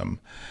 baptism,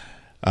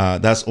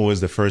 that's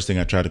always the first thing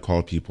I try to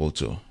call people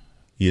to.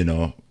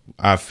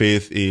 Our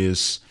faith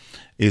is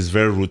is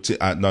very routine,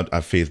 not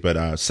a faith, but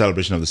a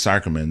celebration of the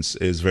sacraments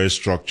is very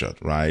structured,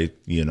 right?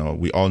 You know,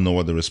 we all know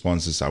what the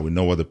responses are. We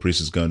know what the priest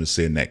is going to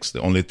say next.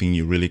 The only thing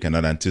you really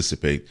cannot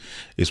anticipate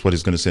is what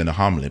he's going to say in the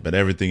homily, but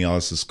everything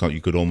else is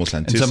you could almost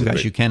anticipate. And some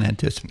guys you can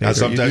anticipate. And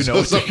sometimes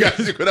some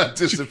guys you could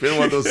anticipate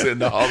what they'll say in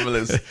the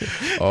homilies.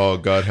 Oh,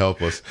 God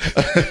help us.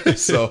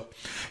 So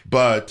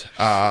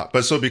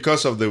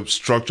because of the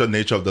structured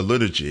nature of the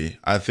liturgy,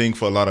 I think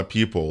for a lot of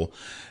people,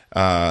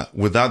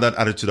 without that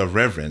attitude of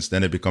reverence,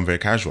 then they become very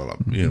casual,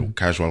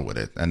 casual with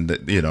it. And,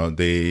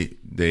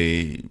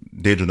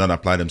 they do not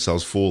apply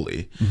themselves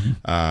fully,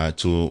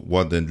 to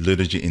what the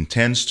liturgy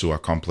intends to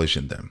accomplish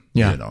in them.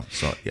 Yeah.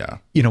 So, yeah.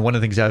 One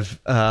of the things I've,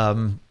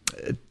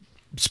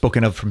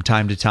 spoken of from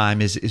time to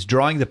time is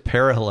drawing the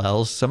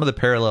parallels, some of the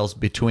parallels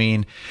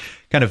between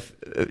kind of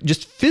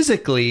just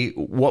physically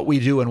what we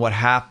do and what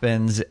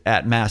happens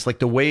at Mass, like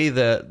the way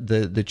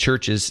the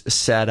church is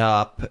set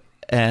up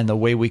and the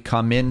way we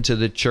come into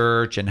the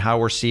church and how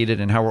we're seated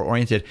and how we're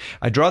oriented.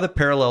 I draw the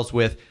parallels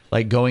with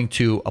like going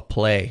to a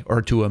play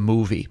or to a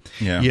movie.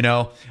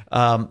 Yeah.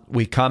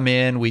 We come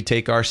in, we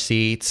take our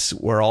seats,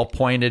 we're all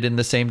pointed in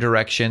the same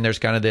direction. There's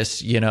kind of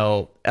this,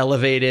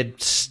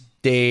 elevated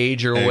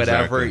stage or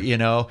whatever,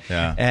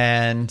 Yeah.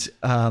 And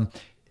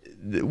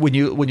when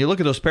you look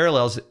at those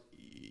parallels,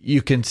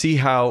 you can see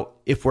how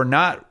if we're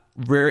not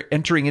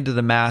entering into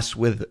the Mass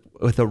with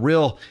a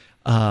real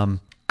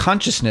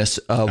consciousness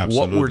of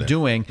Absolutely. what we're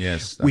doing,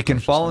 yes, we can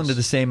fall into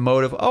the same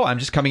mode of, I'm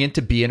just coming in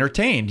to be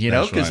entertained,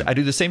 because right. I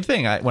do the same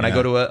thing. When I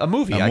go to a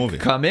movie, I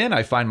come in,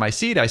 I find my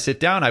seat, I sit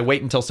down, I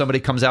wait until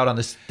somebody comes out on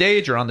the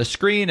stage or on the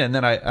screen, and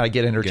then I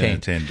get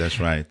entertained. That's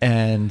right.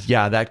 And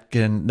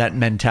that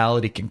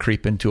mentality can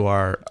creep into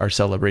our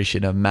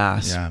celebration of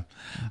Mass. Yeah.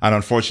 And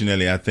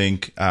unfortunately, I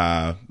think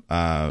a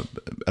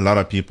lot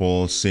of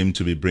people seem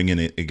to be bringing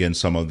again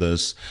some of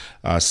those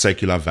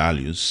secular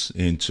values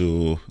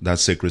into that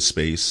sacred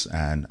space,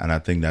 and I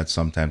think that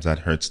sometimes that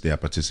hurts their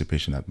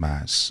participation at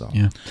Mass. So,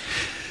 yeah.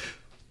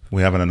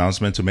 We have an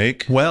announcement to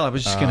make. Well, I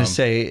was just going to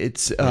say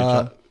it's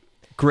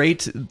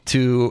great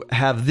to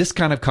have this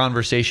kind of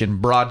conversation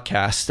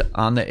broadcast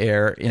on the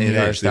air in the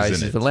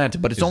Archdiocese of Atlanta,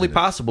 but it's only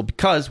possible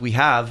because we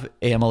have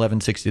AM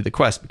 1160 The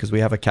Quest, because we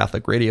have a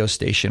Catholic radio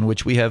station,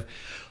 which we have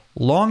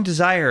long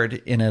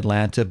desired in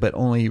Atlanta, but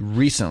only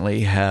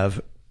recently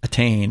have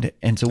attained.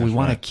 And so we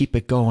want to keep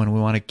it going. We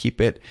want to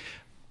keep it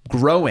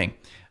growing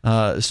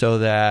so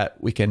that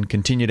we can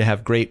continue to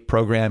have great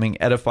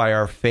programming, edify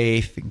our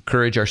faith,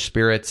 encourage our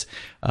spirits.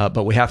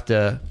 But we have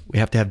to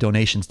have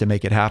donations to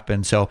make it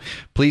happen. So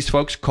please,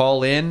 folks,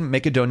 call in,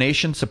 make a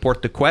donation,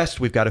 support the Quest.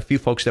 We've got a few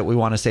folks that we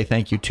want to say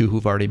thank you to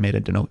who've already made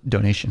a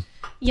donation.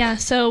 Yeah,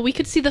 so we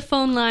could see the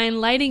phone line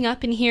lighting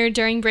up in here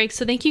during break.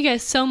 So thank you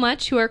guys so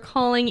much who are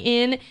calling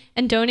in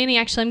and donating.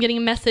 Actually, I'm getting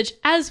a message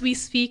as we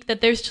speak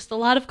that there's just a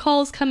lot of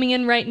calls coming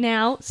in right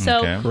now.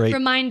 So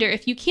reminder,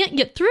 if you can't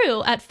get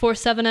through at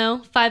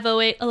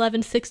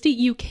 470-508-1160,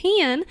 you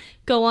can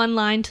go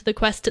online to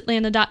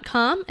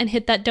thequestatlanta.com and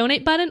hit that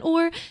donate button.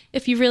 Or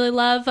if you really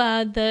love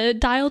the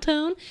dial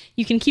tone,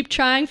 you can keep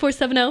trying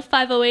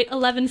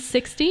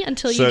 470-508-1160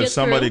 until you get through.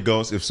 So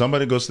if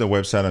somebody goes to the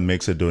website and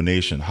makes a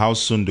donation, how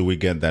soon do we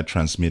get that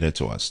transmitted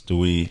to us? Are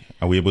we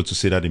able to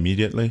see that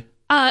immediately?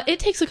 It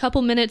takes a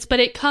couple minutes, but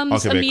it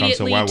comes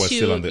immediately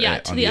to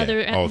the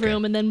other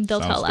room, and then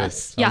they'll tell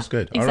us. Sounds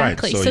good. Exactly. All right.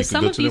 So you some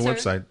can go of to these the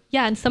website.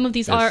 and some of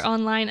these are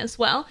online as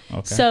well.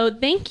 Okay. So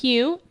thank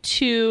you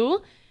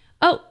to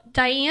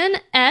Diane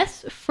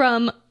S.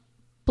 from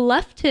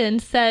Bluffton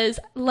says,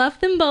 love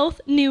them both,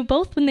 knew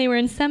both when they were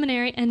in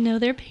seminary, and know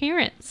their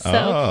parents.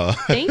 So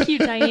thank you,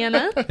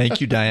 Diana.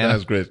 Thank you, Diana.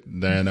 That's great,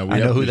 Diana. I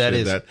know who that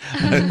is. I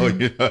know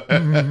you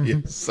know.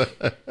 Yes.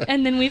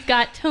 And then we've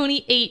got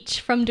Tony H.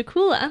 from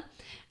Decula.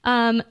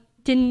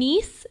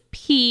 Denise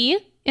P.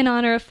 in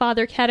honor of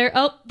Father Ketter.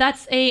 Oh,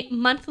 that's a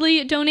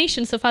monthly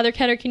donation. So, Father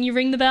Ketter, can you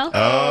ring the bell?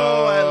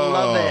 Oh, I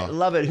love it.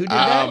 Love it. Who did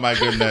that? Oh, my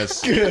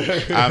goodness.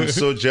 I'm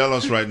so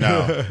jealous right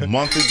now.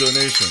 Monthly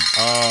donation.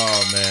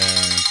 Oh,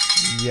 man.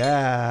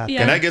 Yeah.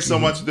 Can I get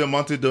someone to do a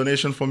monthly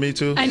donation for me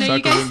too? I know so you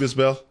I can ring this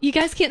bell? You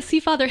guys can't see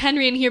Father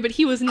Henry in here, but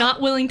he was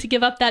not willing to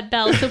give up that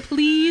bell. So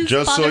please,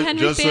 Father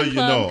Henry just fan so you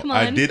club, know, come on.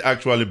 I did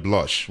actually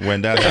blush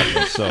when that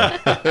happened. So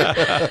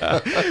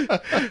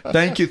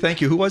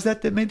Thank you. Who was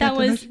that made that donation?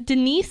 That was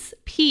Denise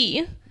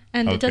P.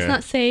 And it does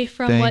not say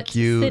from Thank what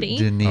you, city.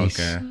 Denise.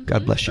 Okay.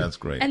 God bless you. That's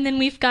great. And then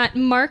we've got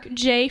Mark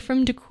J.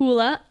 from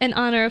Decula in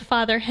honor of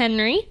Father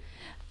Henry.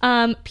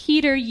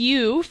 Peter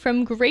U.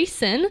 from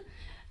Grayson.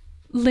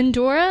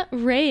 Lindora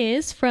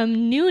Reyes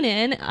from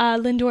Noonan.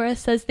 Lindora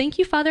says, thank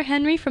you, Father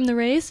Henry, from the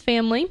Reyes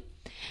family.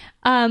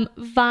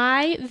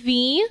 Vi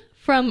V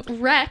from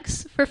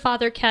Rex for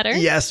Father Ketter.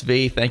 Yes,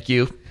 V. Thank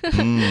you.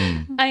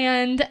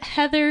 And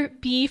Heather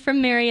B.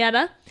 from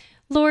Marietta.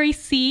 Lori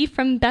C.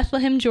 from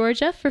Bethlehem,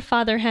 Georgia for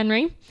Father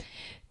Henry.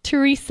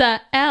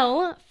 Teresa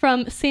L.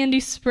 from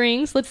Sandy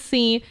Springs. Let's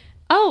see.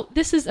 Oh,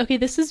 this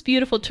is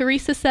beautiful.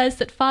 Teresa says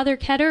that Father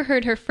Ketter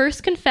heard her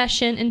first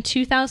confession in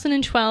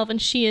 2012,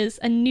 and she is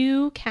a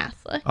new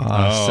Catholic.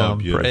 Awesome.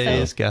 Beautiful.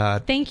 Praise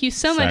God. Thank you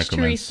so much,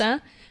 Sacraments.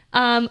 Teresa.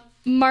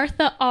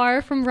 Martha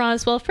R. from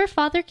Roswell for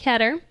Father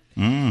Ketter.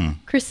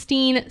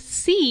 Christine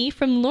C.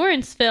 from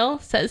Lawrenceville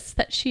says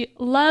that she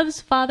loves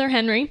Father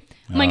Henry.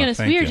 Oh my goodness,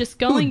 we are just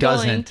going. Who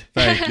doesn't?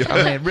 Thank you.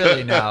 I mean,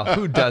 really now,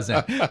 who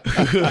doesn't? Okay,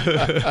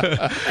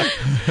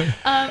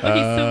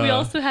 so we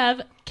also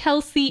have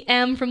Kelsey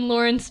M. from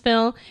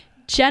Lawrenceville,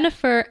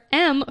 Jennifer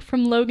M.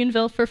 from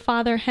Loganville for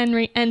Father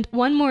Henry, and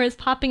one more is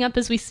popping up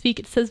as we speak.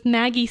 It says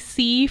Maggie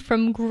C.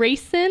 from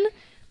Grayson.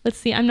 Let's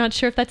see, I'm not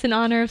sure if that's in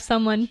honor of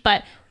someone,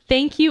 but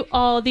thank you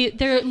all.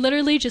 They're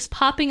literally just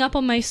popping up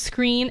on my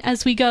screen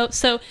as we go.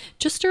 So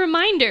just a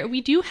reminder,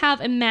 we do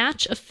have a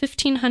match of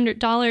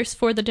 $1,500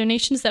 for the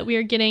donations that we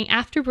are getting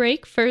after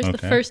break for the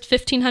first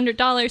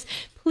 $1,500.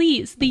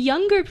 Please, the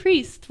younger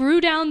priest threw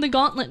down the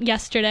gauntlet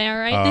yesterday, all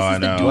right? This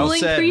is the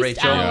Dueling Priest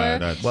Rachel. Hour.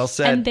 Yeah, well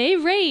said. And they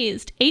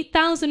raised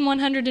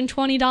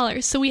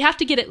 $8,120. So we have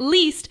to get at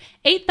least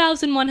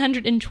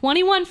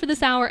 $8,121 for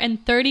this hour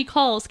and 30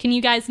 calls. Can you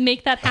guys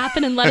make that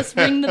happen and let us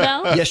ring the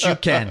bell? Yes, you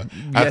can.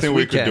 I think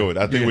we could do it.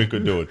 I think we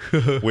could do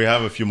it. We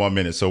have a few more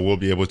minutes, so we'll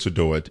be able to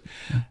do it.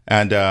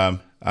 And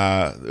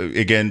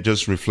again,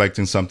 just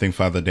reflecting something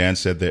Father Dan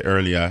said there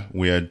earlier,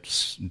 we are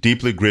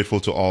deeply grateful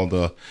to all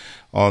the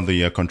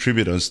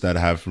contributors that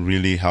have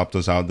really helped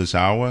us out this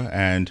hour,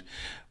 and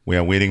we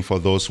are waiting for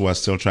those who are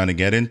still trying to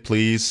get in.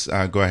 Please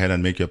go ahead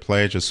and make your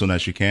pledge as soon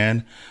as you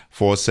can.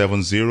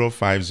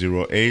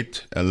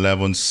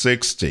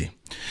 470-508-1160.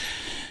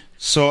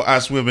 So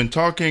as we've been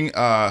talking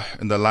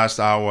in the last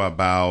hour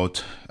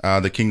about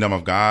the Kingdom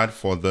of God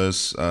for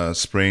this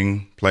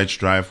spring pledge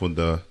drive with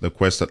the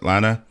Quest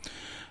Atlanta,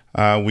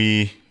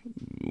 we're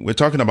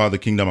talking about the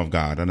Kingdom of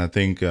God, and I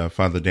think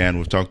Father Dan,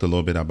 we've talked a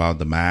little bit about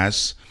the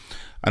Mass.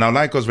 And I'd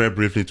like us very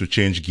briefly to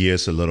change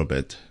gears a little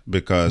bit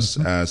because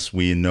as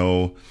we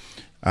know,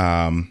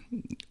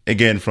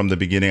 again, from the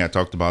beginning, I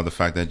talked about the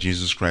fact that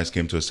Jesus Christ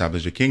came to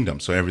establish a kingdom.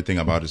 So everything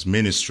about his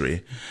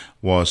ministry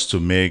was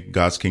to make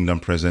God's kingdom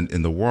present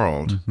in the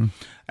world.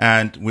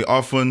 And we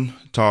often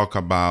talk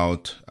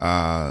about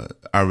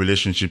our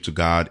relationship to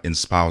God in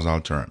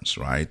spousal terms,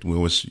 right? We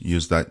always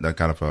use that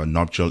kind of a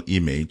nuptial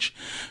image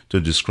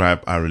to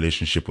describe our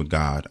relationship with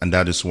God. And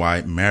that is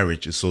why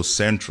marriage is so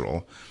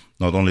central,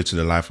 not only to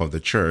the life of the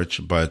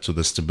church, but to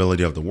the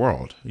stability of the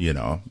world,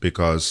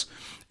 because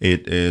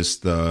it is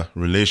the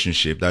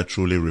relationship that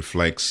truly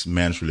reflects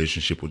man's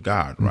relationship with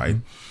God, right?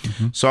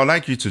 So I'd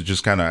like you to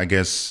just kind of, I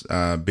guess,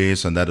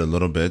 base on that a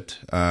little bit.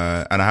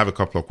 And I have a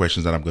couple of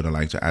questions that I'm going to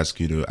like to ask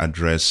you to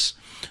address,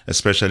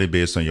 especially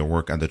based on your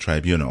work at the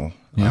tribunal,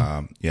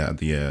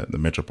 the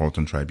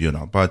Metropolitan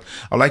Tribunal. But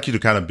I'd like you to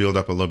kind of build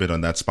up a little bit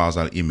on that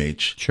spousal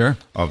image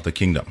of the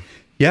kingdom.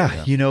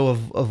 Yeah,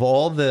 of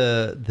all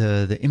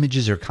the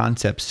images or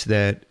concepts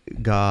that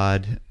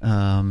God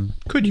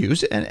could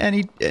use, and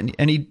he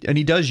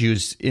does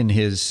use in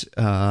his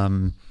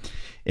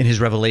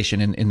revelation,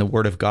 in the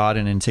Word of God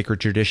and in sacred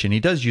tradition, he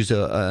does use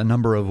a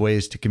number of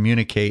ways to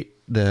communicate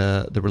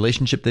the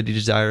relationship that he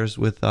desires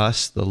with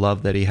us, the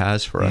love that he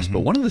has for us.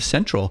 But one of the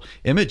central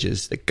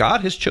images that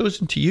God has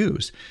chosen to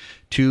use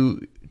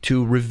to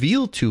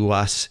reveal to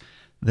us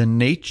the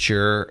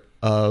nature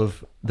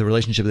of the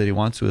relationship that he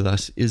wants with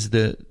us is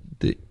the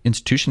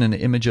institution and the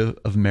image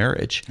of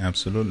marriage.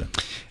 Absolutely.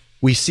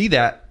 We see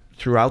that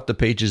throughout the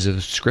pages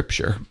of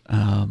Scripture.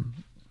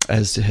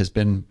 As has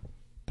been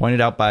pointed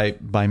out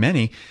by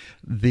many,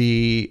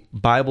 the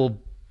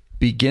Bible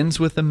begins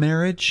with a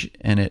marriage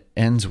and it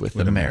ends with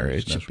a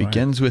marriage. It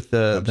begins with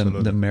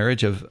the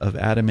marriage of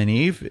Adam and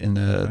Eve in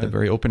the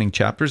very opening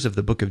chapters of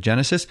the book of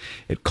Genesis.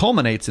 It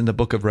culminates in the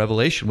book of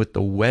Revelation with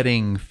the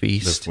wedding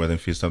feast. The wedding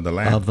feast of the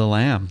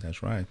Lamb.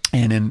 That's right.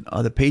 And in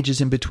the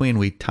pages in between,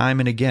 we time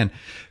and again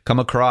come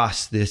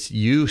across this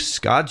use,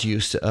 God's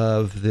use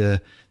of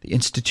the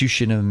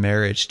institution of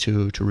marriage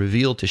to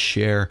reveal, to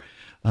share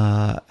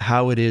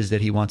how it is that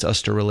he wants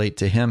us to relate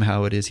to him,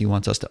 how it is he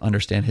wants us to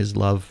understand his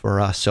love for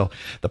us. So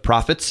the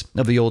prophets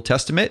of the Old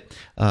Testament,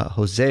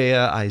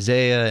 Hosea,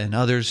 Isaiah, and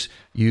others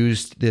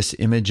used this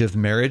image of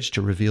marriage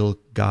to reveal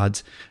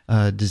God's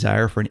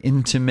desire for an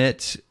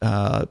intimate,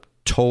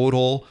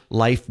 total,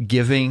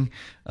 life-giving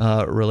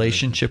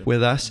relationship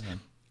with us.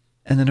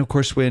 And then, of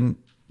course, when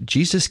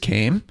Jesus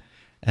came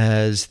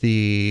as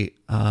in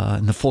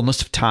the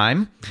fullness of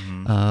time,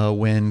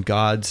 when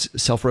God's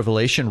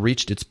self-revelation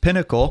reached its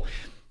pinnacle,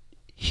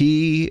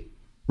 he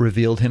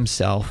revealed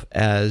himself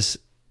as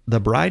the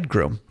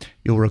bridegroom.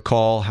 You'll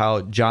recall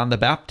how John the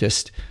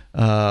Baptist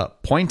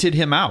pointed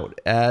him out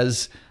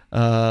as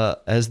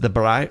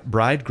the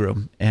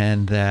bridegroom,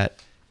 and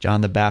that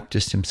John the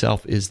Baptist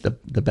himself is the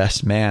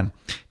best man.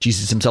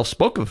 Jesus himself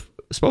spoke of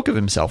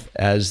himself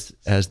as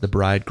the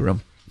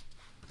bridegroom,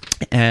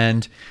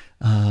 and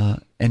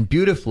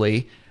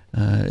beautifully,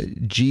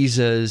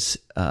 Jesus'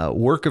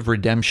 work of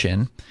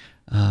redemption,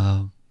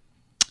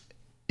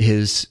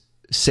 his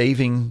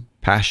saving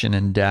passion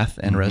and death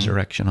and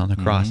resurrection on the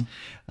cross,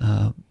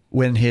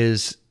 when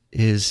his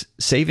his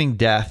saving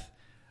death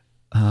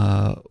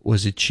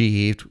was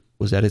achieved,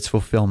 was at its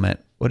fulfillment.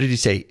 What did he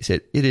say? He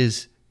said, "It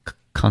is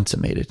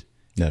consummated."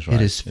 That's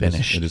right. It is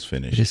finished. It is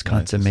finished. It is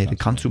consummated.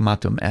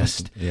 Consummatum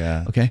est.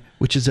 Yeah. Okay.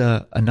 Which is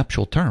a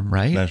nuptial term,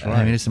 right? That's right.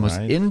 I mean, it's the most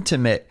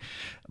intimate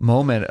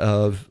moment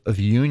of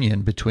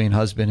union between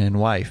husband and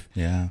wife.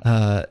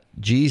 Yeah.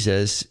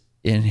 Jesus,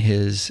 in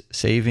his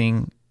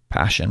saving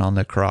passion on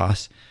the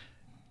cross,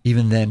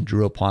 even then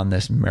drew upon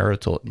this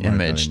marital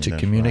image to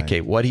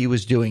communicate what he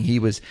was doing. He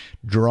was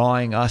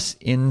drawing us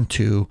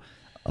into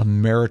a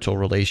marital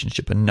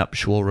relationship, a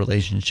nuptial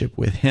relationship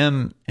with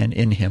him and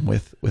in him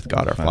with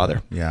God our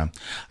Father. Yeah.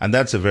 And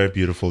that's a very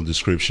beautiful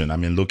description. I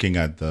mean, looking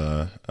at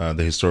the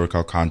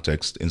historical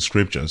context in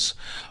scriptures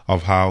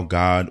of how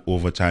God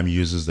over time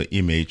uses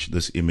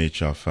this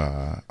image of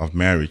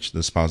marriage,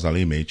 the spousal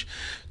image,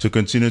 to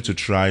continue to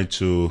try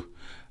to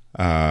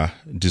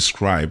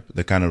describe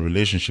the kind of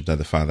relationship that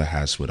the Father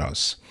has with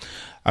us.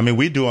 I mean,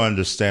 we do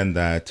understand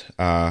that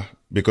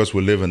because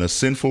we live in a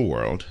sinful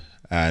world,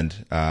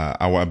 and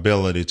our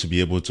ability to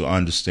be able to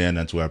understand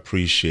and to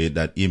appreciate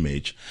that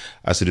image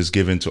as it is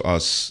given to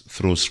us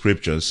through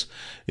scriptures,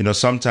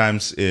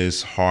 sometimes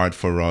is hard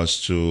for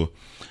us to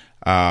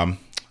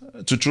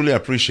truly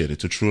appreciate it,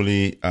 to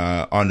truly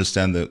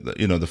understand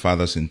the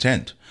Father's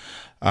intent.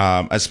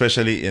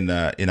 Especially in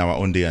our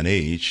own day and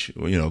age,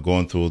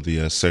 going through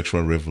the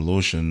sexual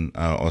revolution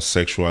or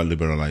sexual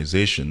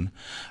liberalization,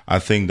 I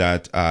think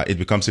that it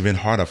becomes even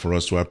harder for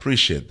us to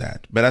appreciate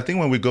that. But I think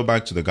when we go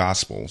back to the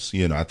Gospels,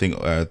 I think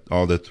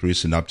all the three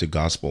synoptic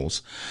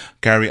Gospels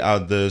carry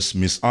out this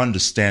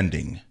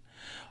misunderstanding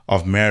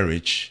of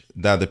marriage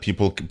that the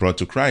people brought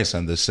to Christ,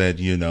 and they said,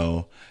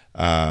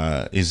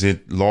 is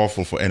it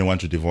lawful for anyone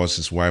to divorce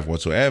his wife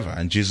whatsoever?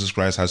 And Jesus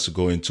Christ has to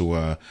go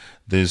into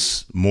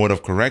this mode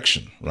of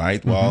correction,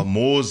 right? Mm-hmm. Well,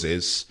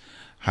 Moses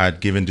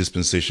had given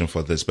dispensation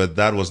for this, but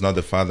that was not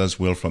the Father's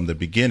will from the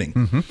beginning.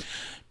 Mm-hmm.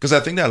 Because I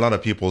think that a lot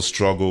of people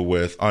struggle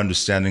with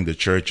understanding the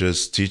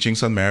church's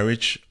teachings on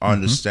marriage,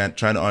 trying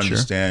to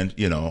understand,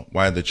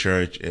 why the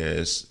church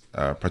is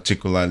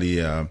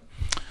particularly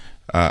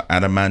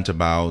adamant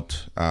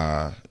about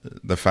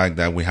the fact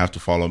that we have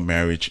to follow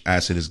marriage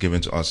as it is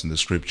given to us in the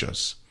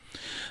scriptures.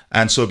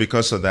 And so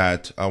because of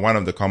that, one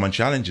of the common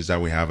challenges that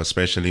we have,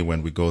 especially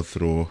when we go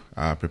through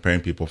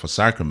preparing people for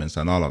sacraments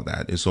and all of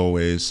that, is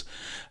always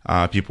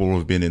people who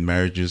have been in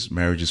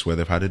marriages where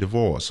they've had a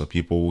divorce, or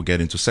people who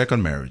get into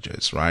second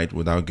marriages, right,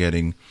 without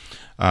getting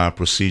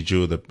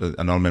the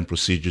annulment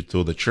procedure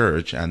through the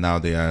church, and now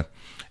they are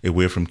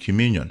away from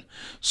communion.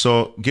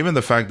 So given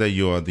the fact that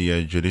you are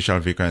the judicial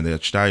vicar in the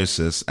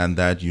archdiocese and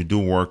that you do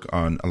work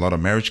on a lot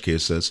of marriage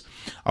cases,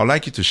 I'd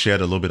like you to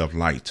shed a little bit of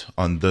light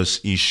on this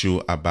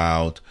issue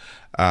about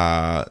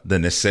the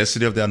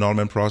necessity of the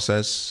annulment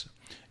process.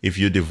 If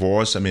you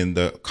divorce,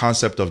 the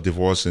concept of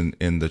divorce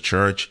in the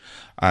church,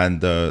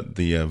 and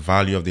the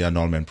value of the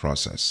annulment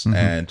process,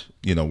 and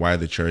why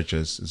the church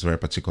is very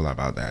particular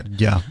about that.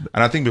 Yeah.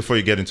 And I think before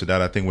you get into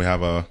that, I think we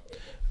have a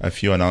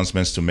few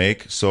announcements to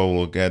make. So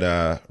we'll get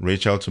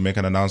Rachel to make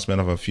an announcement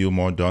of a few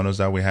more donors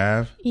that we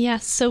have.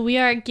 Yes, so we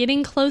are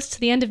getting close to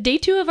the end of day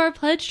 2 of our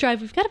pledge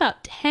drive. We've got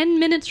about 10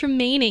 minutes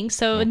remaining.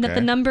 So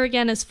the number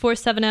again is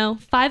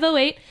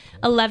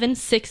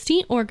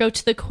 470-508-1160, or go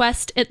to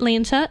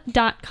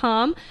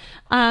thequestatlanta.com.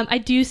 I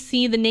do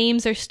see the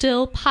names are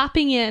still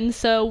popping in.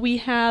 So we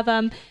have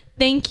a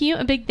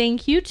big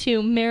thank you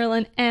to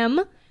Marilyn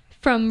M.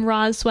 from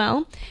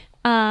Roswell.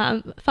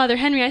 Father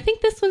Henry, I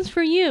think this one's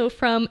for you,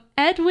 from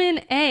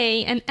Edwin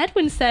A. And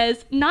Edwin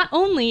says, not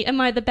only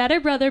am I the better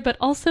brother, but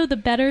also the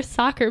better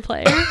soccer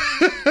player.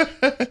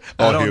 I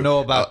don't know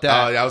about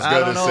that. I was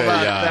going to say,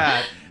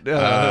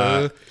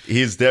 that.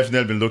 He's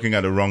definitely been looking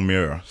at the wrong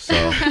mirror. So.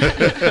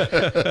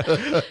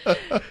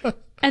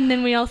 And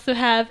then we also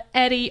have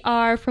Eddie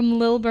R. from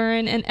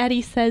Lilburn. And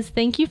Eddie says,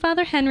 thank you,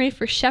 Father Henry,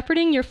 for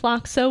shepherding your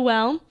flock so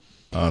well.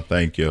 Oh,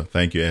 thank you.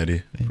 Thank you,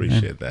 Eddie. Amen.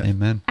 Appreciate that.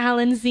 Amen.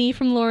 Alan Z.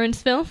 from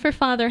Lawrenceville for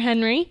Father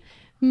Henry.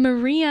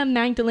 Maria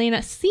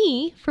Magdalena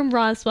C. from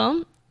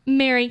Roswell.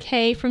 Mary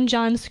K. from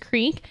Johns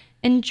Creek.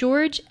 And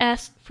George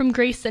S. from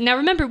Grayson. Now,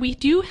 remember, we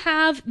do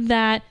have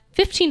that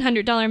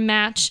 $1,500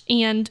 match.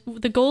 And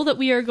the goal that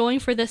we are going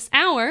for this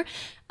hour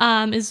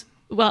is,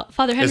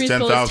 Father Henry's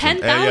goal is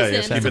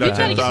 10,000. So we've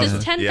got to get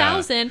this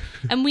 10,000.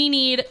 And we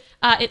need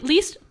at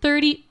least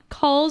 30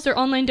 calls or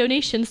online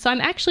donations. So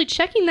I'm actually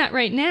checking that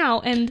right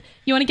now. And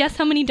you want to guess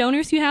how many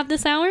donors you have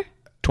this hour?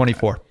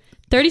 24.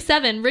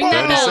 37. Ring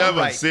that bell. 37.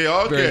 Right. See,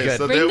 okay.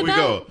 So there we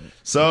go.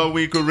 So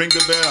we could ring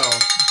the bell.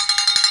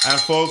 And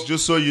folks,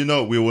 just so you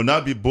know, we will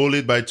not be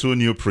bullied by 2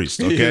 new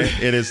priests, okay?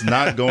 It is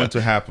not going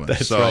to happen.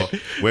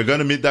 We're going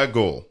to meet that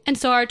goal. And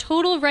so our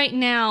total right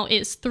now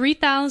is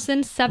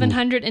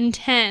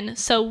 3,710.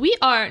 So we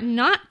are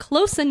not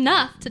close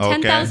enough to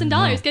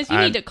 $10,000. Guys, you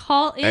need to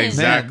call in.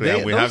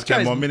 Exactly. We have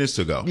 10 more minutes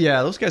to go.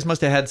 Yeah, those guys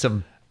must have had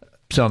some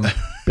some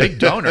big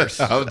donors.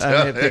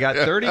 They got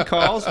 30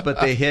 calls, but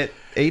they hit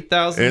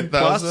 8,000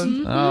 plus.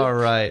 Mm-hmm. All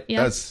right.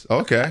 Yeah. That's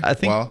okay. I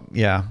think,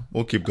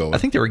 we'll keep going. I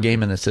think they were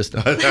gaming the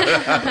system.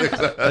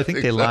 I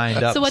think they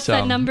lined up. So what's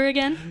that number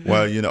again?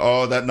 Well,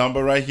 that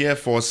number right here,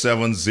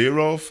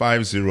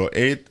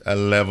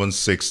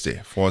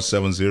 470-508-1160.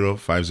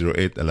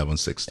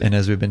 470-508-1160. And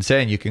as we've been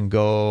saying, you can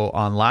go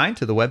online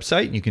to the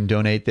website and you can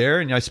donate there.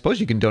 And I suppose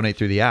you can donate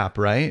through the app,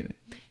 right?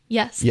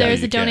 Yes, Yeah,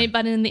 there's you a donate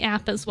button in the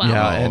app as well.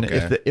 Yeah, Oh, and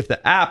okay. if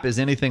the app is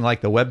anything like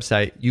the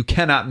website, you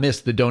cannot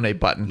miss the donate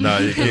button. No,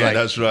 you can't.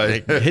 That's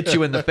right. It hits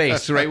you in the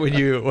face right when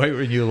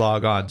you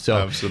log on. So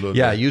Absolutely.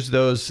 yeah, use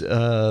those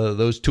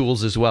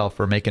tools as well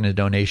for making a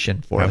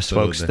donation for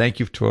Absolutely. us, folks. Thank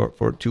you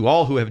to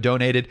all who have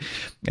donated,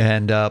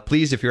 and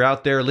please, if you're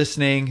out there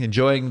listening,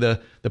 enjoying the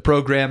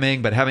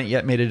programming, but haven't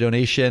yet made a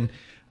donation.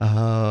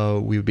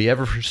 We would be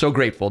ever so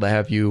grateful to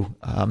have you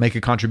make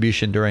a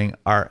contribution during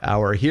our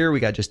hour here. We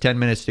got just 10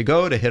 minutes to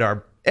go to hit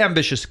our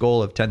ambitious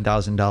goal of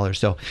 $10,000.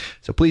 So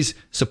please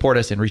support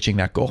us in reaching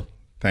that goal.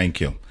 Thank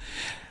you.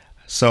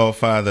 So,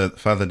 Father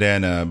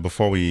Dan,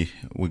 before we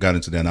got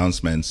into the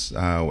announcements,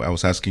 I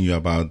was asking you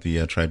about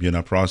the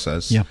tribunal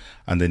process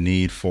and the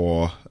need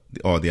for,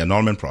 or the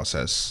annulment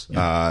process,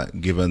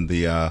 given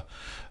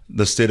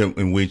the state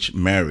in which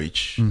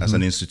marriage as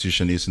an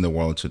institution is in the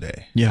world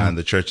today, and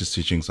the church's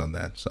teachings on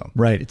that. So,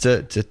 right, it's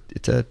a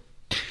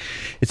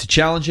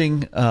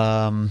challenging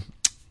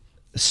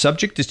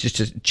subject. It's just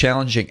a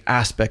challenging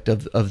aspect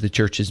of the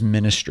church's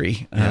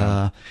ministry.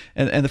 And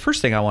the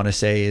first thing I want to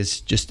say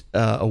is just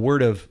a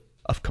word of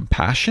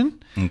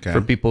compassion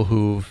for people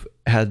who've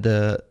had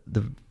the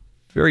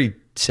very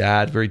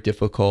sad, very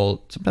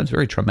difficult, sometimes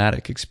very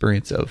traumatic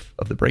experience of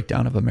the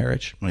breakdown of a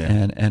marriage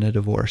and a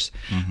divorce.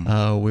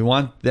 We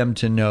want them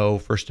to know,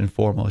 first and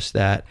foremost,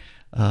 that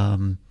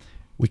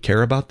we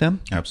care about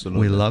them.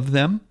 Absolutely. We love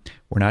them.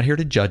 We're not here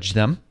to judge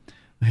them.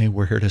 Hey,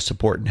 we're here to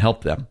support and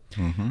help them.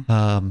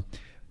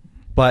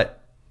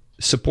 But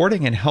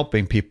supporting and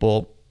helping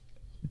people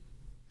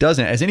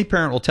doesn't, as any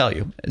parent will tell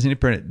you,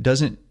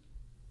 doesn't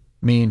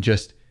mean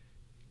just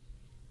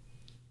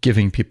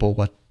giving people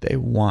what they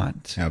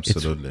want.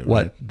 Absolutely. It's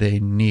what they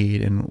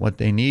need. And what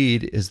they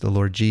need is the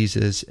Lord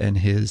Jesus and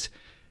his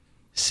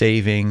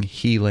saving,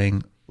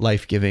 healing,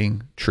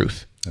 life-giving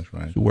truth. That's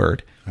right.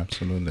 Word.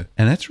 Absolutely.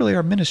 And that's really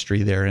our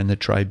ministry there in the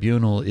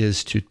tribunal,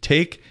 is to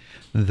take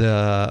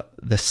the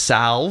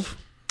salve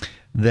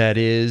that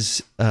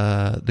is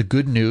the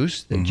good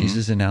news that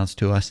Jesus announced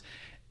to us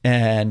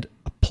and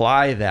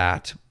apply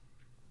that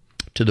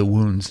to the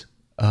wounds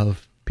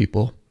of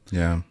people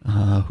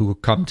who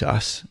come to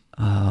us.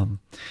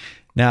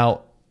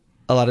 Now,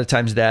 a lot of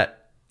times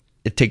that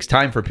it takes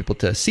time for people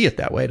to see it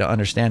that way, to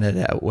understand it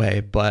that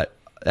way, but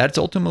that's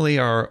ultimately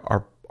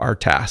our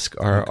task,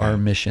 our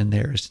mission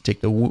there, is to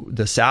take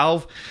the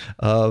salve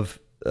of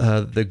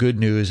the good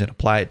news and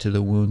apply it to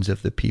the wounds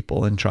of the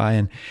people and try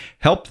and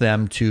help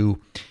them to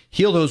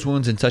heal those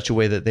wounds in such a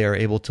way that they are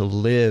able to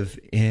live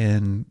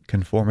in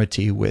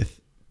conformity with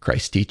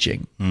Christ's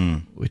teaching,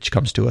 which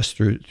comes to us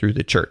through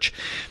the church.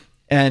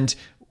 And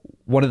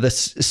one of the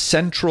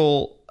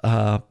central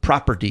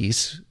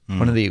properties,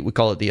 we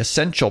call it the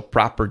essential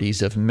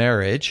properties of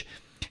marriage,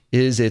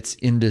 is its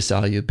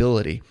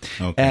indissolubility.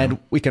 And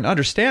we can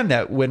understand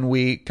that when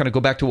we kind of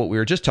go back to what we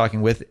were just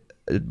talking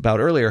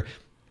about earlier,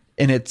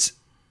 in its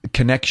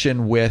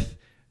connection with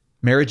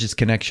marriage's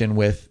connection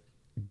with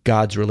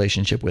God's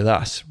relationship with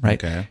us,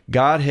 right?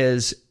 God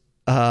has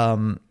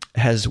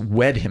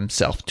wed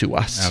himself to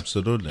us,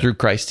 absolutely, through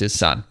Christ his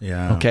Son.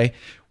 Okay,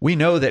 we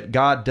know that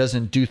God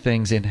doesn't do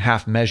things in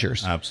half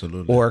measures,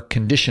 absolutely, or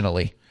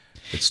conditionally.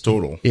 It's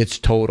total. It's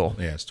total.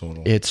 Yeah, it's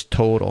total. It's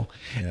total.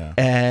 Yeah.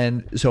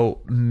 And so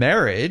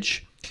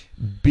marriage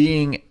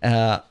being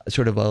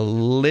sort of a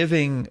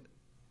living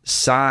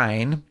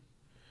sign,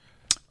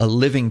 a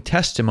living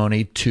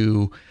testimony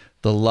to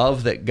the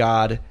love that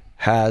God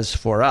has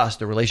for us,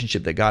 the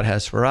relationship that God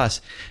has for us,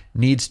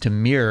 needs to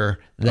mirror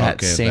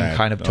that same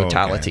kind of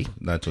totality.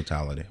 That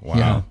totality.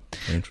 Wow.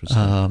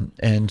 Interesting.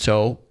 And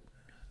so,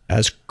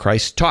 as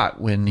Christ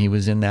taught when he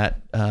was in that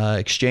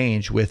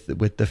exchange with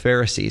the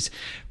Pharisees,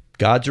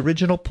 God's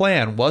original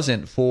plan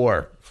wasn't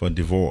for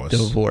divorce. It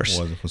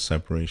wasn't for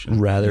separation.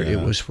 Rather, it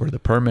was for the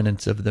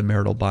permanence of the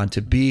marital bond,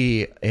 to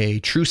be a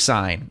true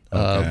sign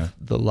of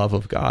the love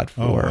of God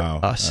for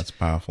us. That's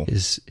powerful.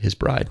 His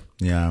bride.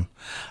 Yeah.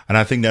 And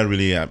I think that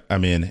really,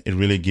 it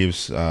really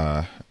gives,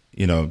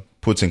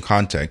 puts in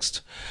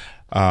context.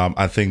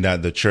 I think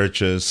that the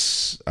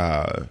churches,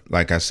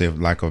 like I say,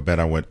 lack of a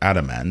better word,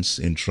 adamants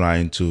in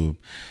trying to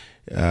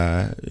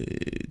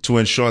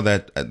ensure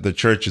that the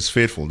church is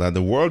faithful, that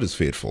the world is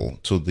faithful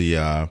to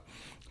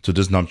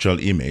this nuptial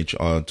image,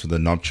 or to the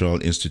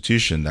nuptial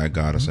institution that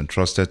God has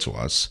entrusted to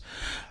us.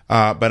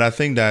 But I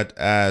think that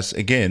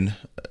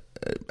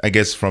I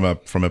guess from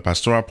a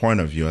pastoral point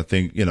of view, I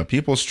think,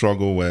 people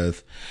struggle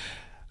with,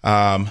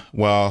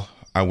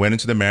 I went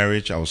into the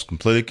marriage. I was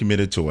completely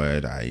committed to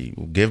it. I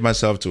gave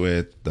myself to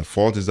it. The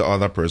fault is the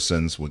other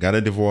person's. We got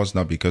a divorce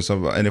not because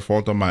of any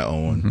fault of my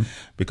own,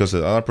 because of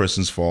the other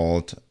person's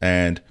fault.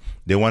 And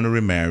they want to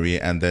remarry,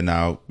 and then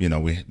now,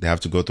 they have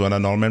to go through an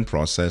annulment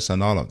process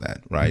and all of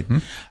that, right?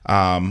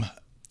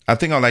 I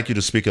think I'd like you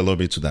to speak a little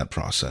bit to that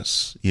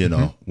process.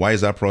 Why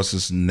is that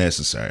process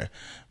necessary?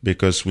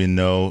 Because we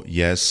know,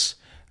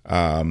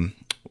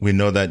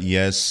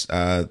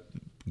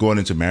 going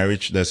into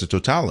marriage, there's a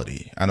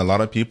totality, and a lot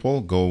of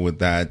people go with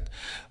that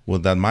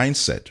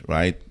mindset,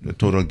 right? The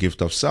total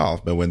gift of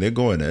self. But when they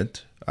go in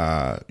it,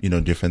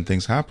 different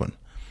things happen.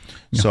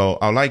 Yeah. So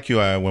I'd like you,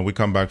 when we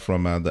come back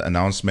from the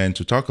announcement,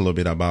 to talk a little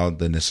bit about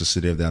the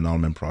necessity of the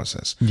annulment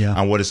process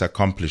and what is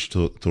accomplished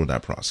through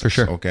that process. For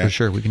sure. Okay. For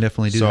sure. We can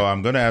definitely do that. So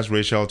I'm going to ask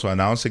Rachel to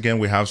announce again.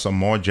 We have some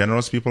more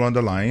generous people on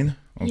the line.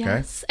 Okay.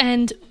 Yes,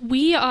 and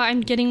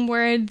I'm getting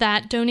word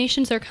that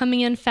donations are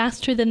coming in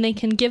faster than they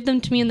can give them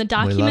to me in the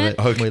document.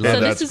 We love it. Okay. So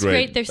this is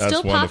great. They're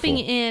still popping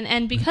in,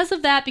 and because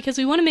of that, because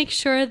we want to make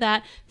sure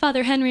that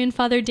Father Henry and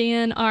Father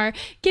Dan are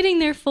getting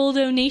their full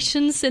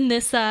donations in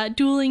this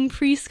dueling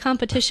priest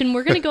competition,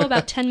 we're going to go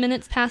about 10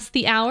 minutes past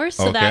the hour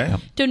so that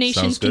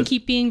donations can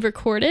keep being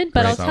recorded.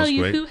 But I'll tell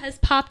you who has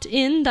popped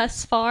in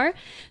thus far.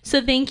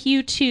 So thank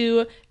you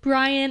to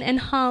Brian and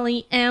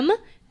Holly M.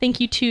 Thank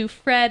you to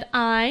Fred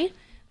I.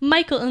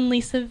 Michael and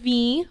Lisa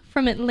V.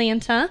 from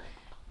Atlanta,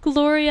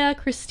 Gloria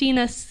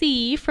Christina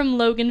C. from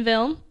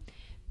Loganville,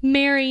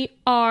 Mary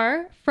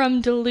R. from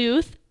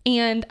Duluth,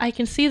 and I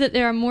can see that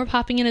there are more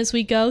popping in as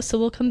we go, so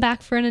we'll come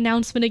back for an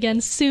announcement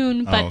again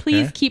soon. But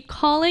please keep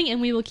calling,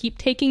 and we will keep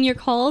taking your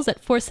calls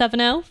at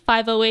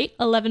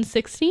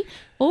 470-508-1160,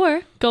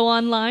 or go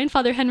online.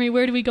 Father Henry,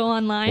 where do we go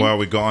online? Well,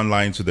 we go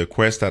online to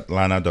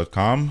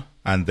thequestatlanta.com,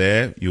 and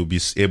there you'll be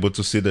able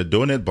to see the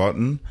donate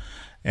button,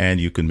 and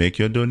you can make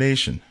your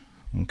donation.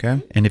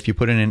 Okay. And if you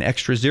put in an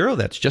extra zero,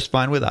 that's just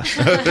fine with us.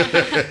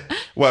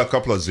 Well, a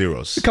couple of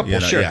zeros. A couple,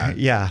 sure.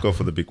 Yeah. Go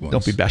for the big ones.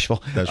 Don't be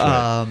bashful. That's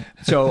right.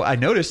 So I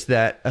noticed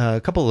that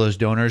a couple of those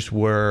donors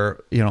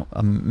were,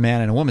 a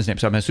man and a woman's name.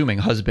 So I'm assuming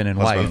husband and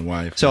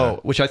wife. So,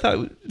 which I thought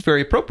was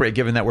very appropriate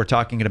given that we're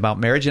talking about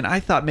marriage. And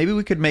I thought maybe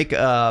we could make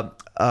a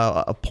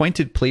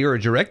pointed plea or a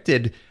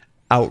directed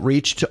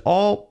outreach to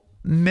all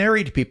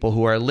married people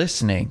who are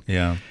listening.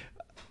 Yeah.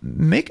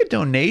 Make a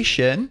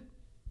donation.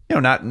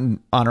 Not in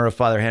honor of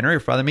Father Henry or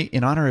Father me,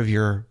 in honor of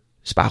your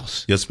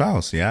spouse. Your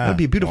spouse, yeah. That'd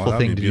be a beautiful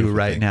thing to do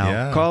right now.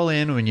 Yeah. Call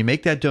in when you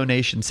make that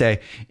donation. Say,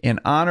 in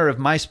honor of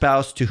my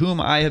spouse, to whom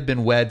I have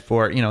been wed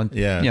for.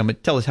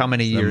 Tell us how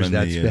many years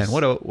that's been.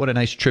 What a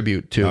nice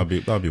tribute to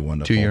that'll be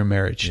wonderful to your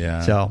marriage.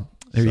 Yeah. So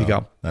there you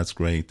go. That's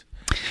great.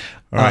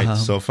 All right.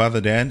 So Father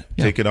Dan,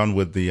 take it on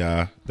with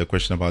the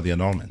question about the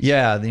annulment.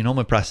 Yeah, the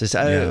annulment process.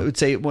 I would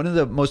say one of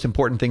the most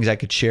important things I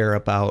could share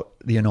about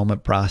the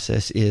annulment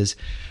process is.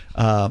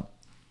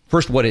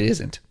 First, what it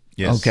isn't.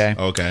 Yes.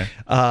 Okay.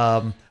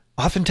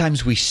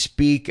 Oftentimes we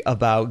speak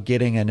about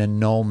getting an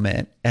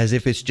annulment as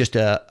if it's just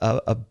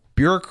a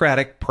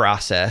bureaucratic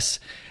process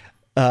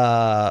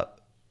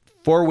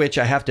for which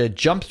I have to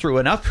jump through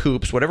enough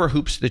hoops, whatever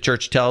hoops the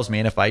church tells me.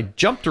 And if I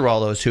jump through all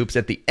those hoops,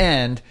 at the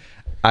end,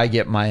 I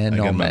get my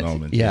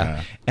annulment.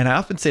 Yeah. And I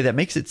often say that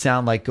makes it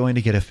sound like going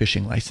to get a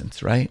fishing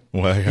license, right?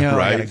 Well, I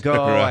got to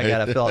go, I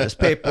got to fill out this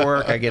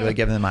paperwork, I got to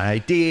give them my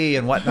ID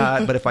and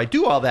whatnot. But if I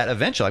do all that,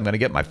 eventually I'm going to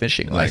get my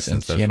fishing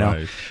license,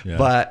 Right. Yeah.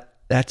 But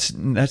that's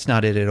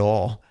not it at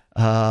all.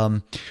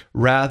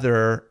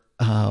 Rather,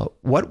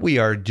 what we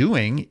are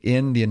doing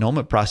in the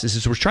annulment process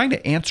is we're trying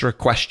to answer a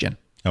question.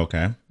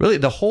 Okay. Really,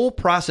 the whole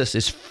process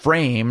is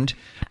framed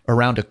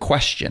around a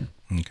question.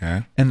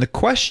 Okay. And the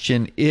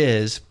question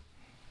is,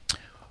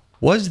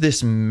 was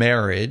this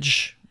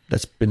marriage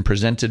that's been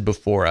presented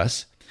before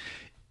us,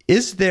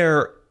 is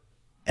there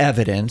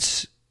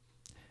evidence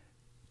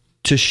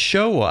to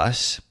show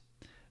us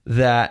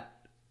that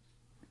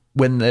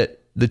when the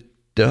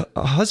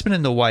husband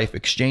and the wife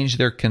exchanged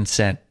their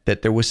consent,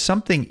 that there was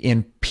something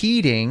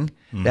impeding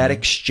that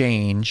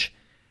exchange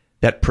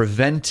that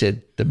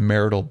prevented the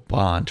marital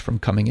bond from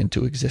coming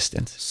into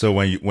existence? So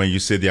when you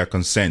say their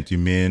consent, you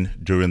mean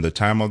during the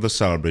time of the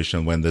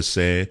celebration when they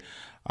say,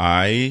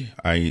 I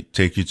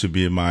take you to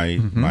be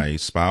my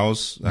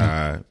spouse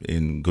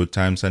in good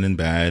times and in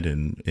bad,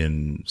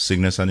 in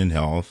sickness and in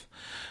health,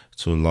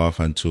 to love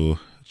and to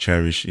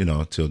cherish,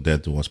 till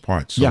death do us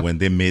part. So when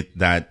they made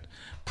that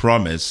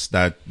promise,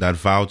 that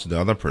vow to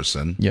the other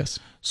person, yes.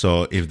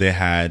 So if they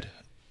had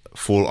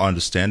full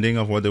understanding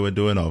of what they were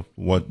doing, of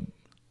what,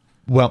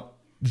 well,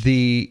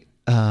 the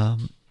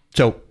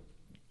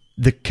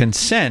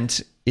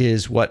consent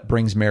is what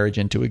brings marriage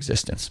into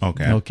existence.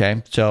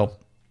 Okay. So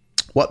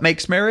what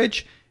makes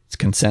marriage? It's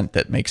consent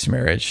that makes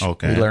marriage.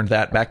 Okay. We learned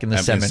that back in the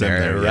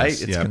seminary, right?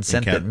 Yes. It's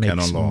consent that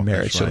makes marriage.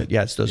 Right. So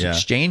it's those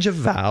exchange of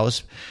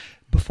vows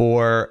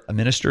before a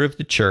minister of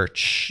the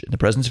church in the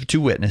presence of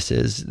two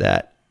witnesses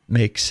that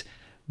makes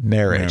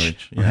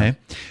marriage. Okay.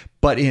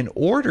 But in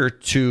order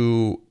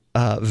to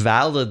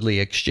validly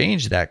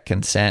exchange that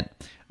consent,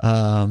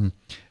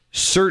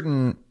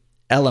 certain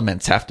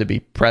elements have to be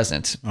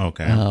present.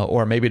 Okay.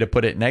 Or maybe to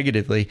put it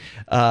negatively,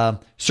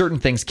 certain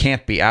things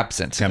can't be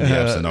absent. Can be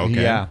absent.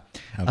 Okay. Yeah.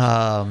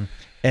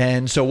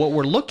 And so what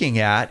we're looking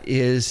at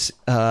is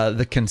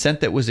the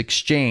consent that was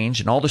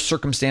exchanged and all the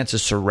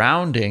circumstances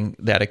surrounding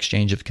that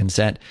exchange of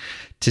consent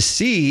to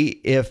see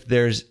if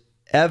there's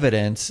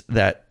evidence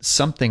that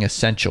something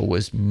essential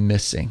was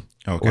missing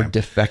or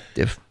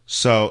defective.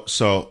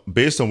 So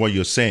based on what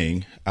you're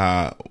saying,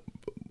 I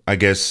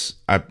guess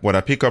what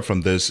I pick up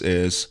from this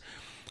is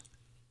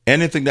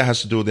anything that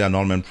has to do with the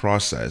annulment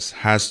process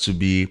has to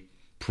be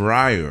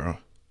prior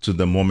to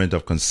the moment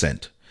of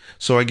consent.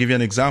 So I give you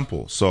an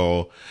example.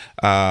 So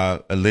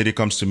a lady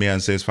comes to me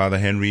and says, Father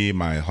Henry,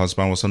 my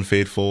husband was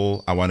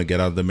unfaithful. I want to get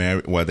out of the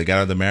marriage. Well, they got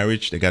out of the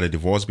marriage. They got a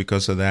divorce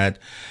because of that.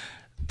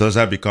 Does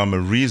that become a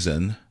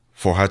reason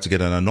for her to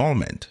get an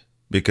annulment?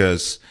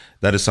 Because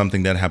that is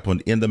something that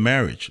happened in the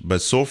marriage.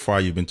 But so far,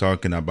 you've been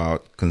talking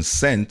about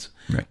consent,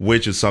 right,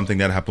 which is something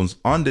that happens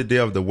on the day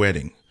of the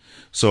wedding.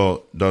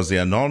 So does the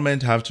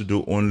annulment have to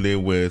do only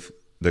with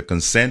the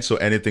consent? So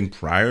anything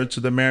prior to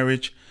the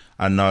marriage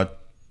and not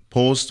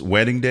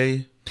post-wedding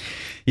day?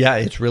 Yeah,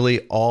 it's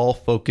really all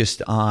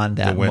focused on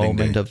that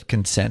moment of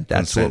consent.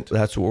 That's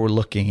what we're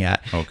looking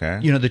at. Okay.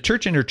 You know, the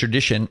church in her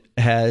tradition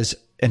has,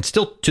 and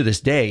still to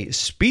this day,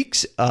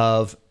 speaks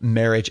of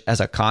marriage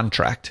as a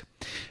contract.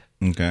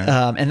 Okay.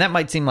 And that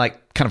might seem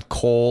like kind of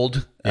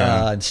cold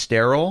and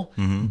sterile,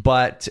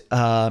 but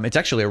it's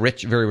actually a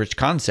very rich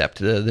concept,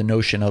 the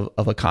notion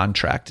of a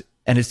contract.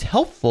 And it's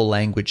helpful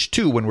language,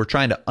 too, when we're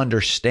trying to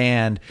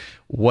understand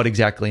what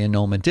exactly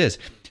annulment is.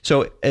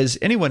 So as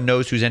anyone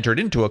knows who's entered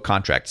into a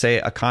contract, say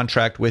a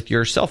contract with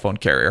your cell phone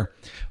carrier,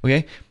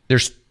 okay,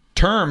 there's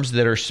terms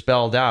that are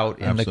spelled out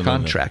in the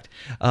contract.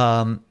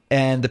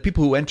 And the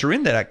people who enter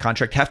into that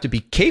contract have to be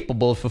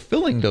capable of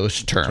fulfilling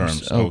those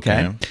terms.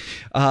 Okay.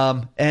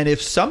 And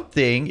if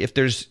say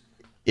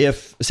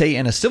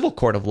in a civil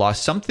court of law,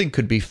 something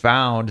could be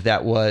found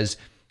that was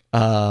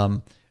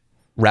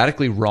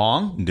radically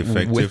wrong,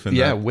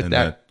 defective with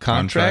that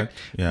contract,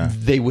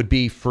 they would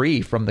be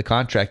free from the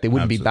contract. They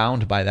wouldn't be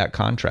bound by that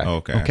contract.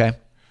 Okay.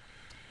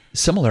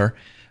 Similar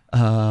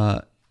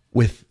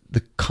with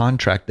the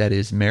contract that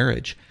is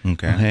marriage.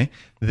 Okay.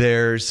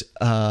 There's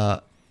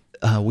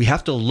we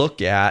have to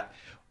look at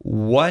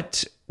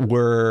what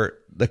were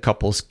the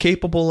couples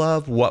capable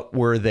of, what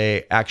were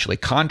they actually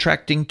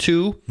contracting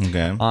to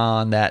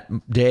on that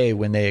day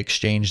when they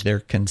exchanged their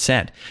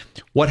consent.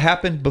 What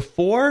happened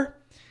before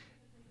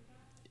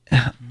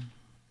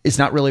is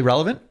not really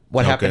relevant.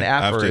 What happened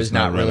after is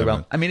not really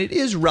relevant. I mean, it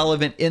is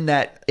relevant in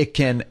that it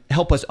can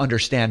help us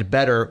understand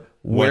better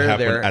where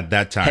their at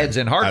that time, heads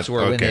and hearts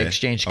were when they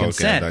exchanged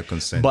consent.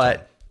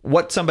 But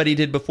what somebody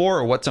did before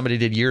or what somebody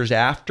did years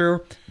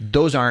after,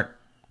 those aren't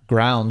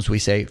grounds, we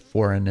say,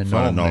 for an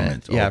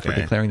annulment. For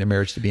declaring the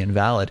marriage to be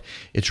invalid.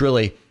 It's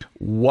really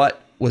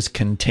what was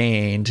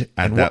contained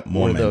at that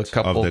moment were the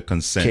couple of the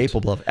consent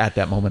capable of at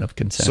that moment of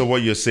consent. So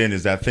what you're saying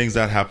is that things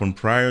that happen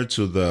prior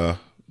to the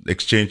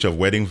exchange of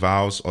wedding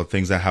vows or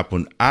things that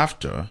happen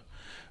after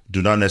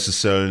do not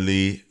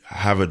necessarily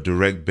have a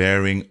direct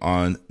bearing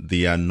on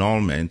the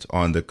annulment,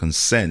 on the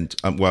consent.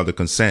 Well, the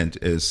consent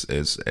is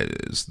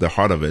the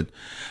heart of it,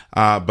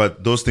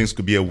 but those things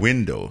could be a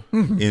window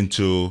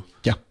into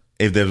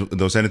if there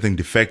was anything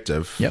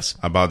defective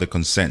about the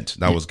consent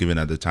that was given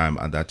at that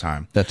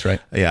time. That's right.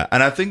 Yeah,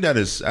 and I think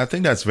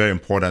that's very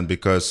important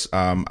because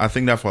I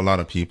think that for a lot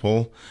of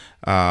people,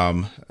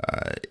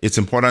 it's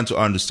important to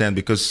understand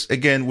because,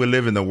 again, we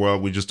live in a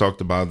world, we just talked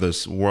about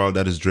this world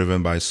that is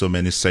driven by so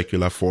many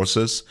secular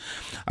forces.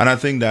 And I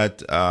think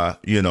that,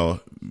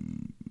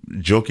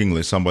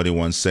 jokingly, somebody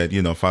once said,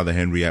 Father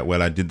Henry,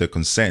 I did the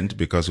consent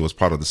because it was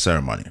part of the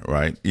ceremony,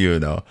 right?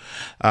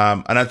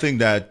 And I think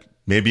that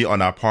maybe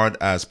on our part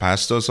as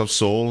pastors of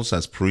souls,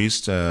 as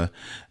priests,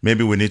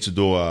 maybe we need to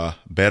do a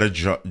better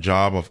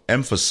job of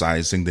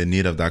emphasizing the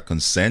need of that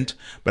consent.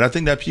 But I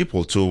think that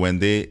people too, when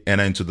they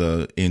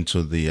enter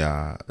into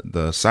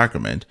the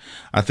sacrament,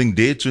 I think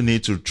they too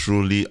need to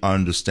truly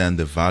understand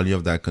the value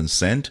of that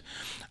consent.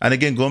 And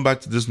again, going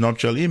back to this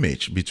nuptial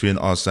image between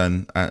us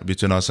and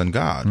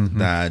God,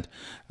 that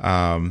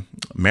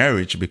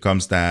marriage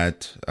becomes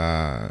that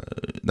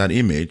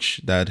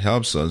image that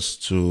helps us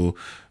to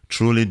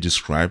truly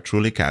describe,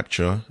 truly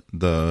capture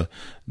the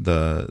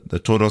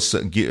total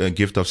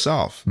gift of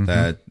self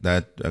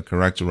that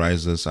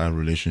characterizes our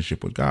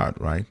relationship with God,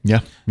 right?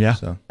 Yeah.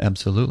 So,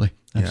 absolutely.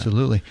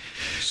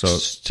 So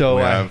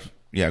we have,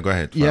 go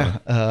ahead.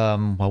 Father.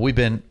 While we've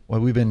been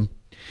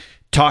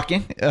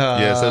talking,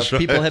 yes, that's right.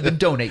 People have been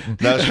donating.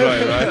 That's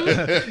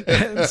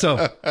right.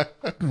 So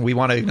we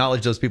want to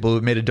acknowledge those people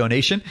who made a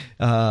donation.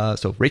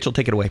 So Rachel,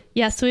 take it away.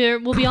 Yes,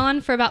 we'll be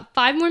on for about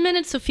 5 more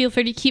minutes, so feel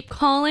free to keep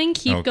calling,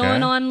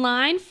 going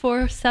online,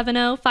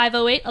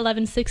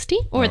 470-508-1160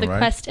 or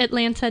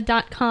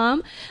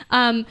thequestatlanta.com.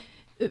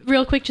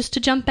 real quick, just to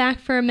jump back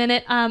for a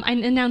minute, I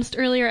announced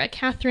earlier a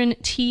Catherine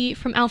T.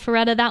 from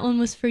Alpharetta. That one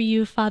was for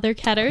you, Father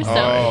Ketter.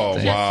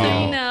 So just so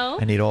you know.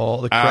 I need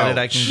all the credit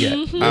I can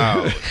get.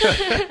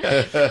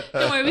 Mm-hmm.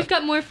 Don't worry, we've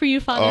got more for you,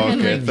 Father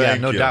Henry.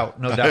 No doubt.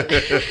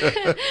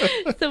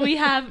 So we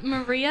have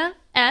Maria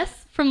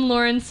S. from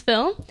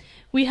Lawrenceville.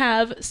 We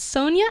have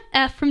Sonia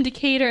F. from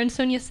Decatur, and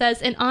Sonia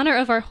says, in honor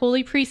of our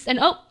holy priest, and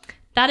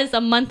that is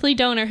a monthly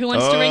donor who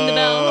wants to ring the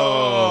bell.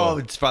 Oh,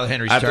 it's Father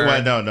Henry's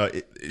turn. No.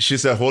 She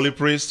said holy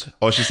priest,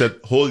 or she said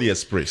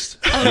holiest priest.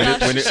 Oh,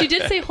 gosh. She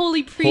did say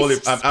holy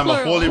priest. I'm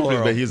a holy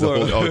priest, but he's a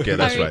holy. Okay,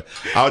 that's right.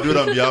 I'll do it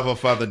on behalf of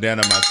Father Dan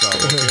and myself.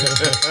 Okay?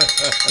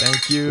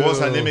 Thank you. What was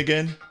her name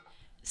again?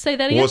 Say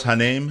that again. What was her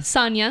name?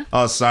 Sonia.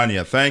 Oh,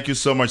 Sonia. Thank you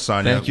so much,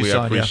 Sonia. Thank you, we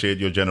Sonia. appreciate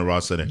your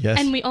generosity. Yes.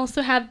 And we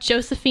also have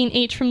Josephine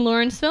H. from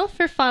Lawrenceville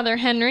for Father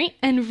Henry,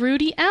 and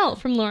Rudy L.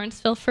 from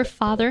Lawrenceville for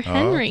Father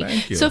Henry.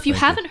 Thank you. So if you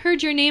haven't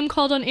heard your name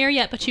called on air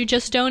yet, but you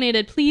just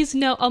donated, please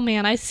know. Oh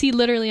man, I see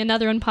literally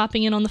another one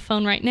popping in on the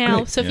phone right now.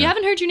 Great. So if you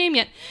haven't heard your name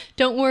yet,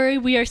 don't worry.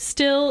 We are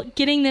still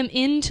getting them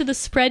into the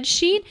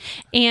spreadsheet.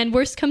 And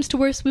worst comes to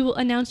worst, we will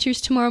announce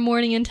yours tomorrow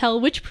morning and tell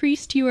which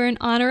priest you are in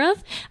honor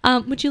of.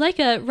 Would you like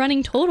a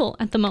running total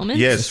at the moment?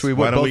 Yes, we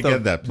will. Why don't we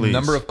get that, please?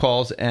 Number of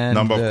calls and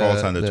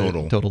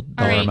the total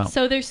dollar amount.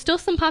 So there's still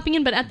some popping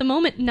in, but at the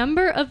moment,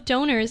 number of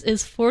donors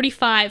is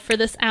 45 for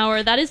this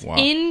hour. That is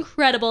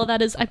incredible.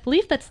 That is, I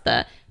believe that's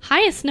the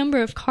highest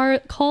number of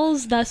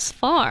calls thus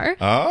far.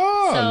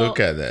 Look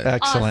at that.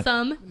 Excellent.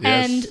 Awesome.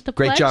 Yes. And the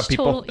Great pledge job,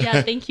 people.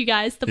 total, thank you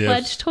guys. The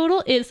pledge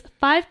total is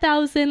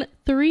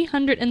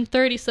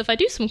 $5,330. So if I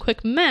do some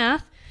quick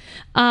math,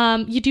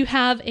 you do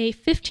have a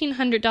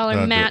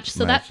 $1,500 match,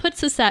 so that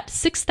puts us at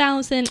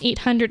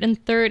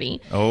 $6,830.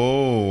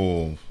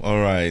 Oh, all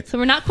right. So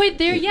we're not quite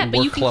there yet,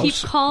 but you can keep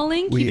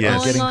calling, keep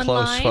going getting online.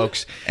 close,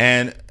 folks.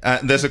 And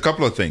there's a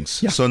couple of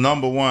things. Yeah. So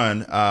number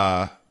one,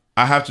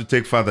 I have to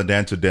take Father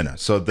Dan to dinner.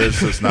 So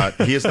this is not,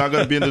 he is not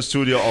going to be in the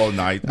studio all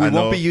night. We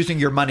won't be using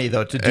your money,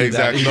 though, to do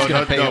that. No,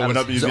 we're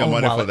not using your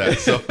money for that.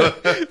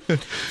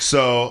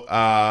 So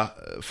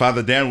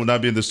Father Dan will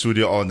not be in the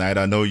studio all night.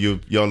 I know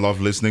you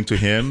love listening to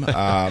him.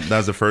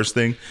 That's the first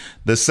thing.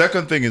 The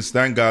second thing is,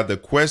 thank God, the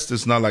Quest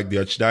is not like the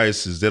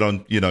Archdiocese. They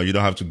don't, you don't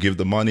have to give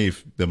the money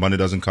if the money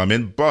doesn't come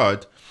in.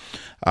 But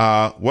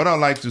what I'd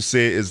like to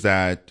say is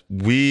that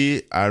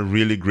we are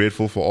really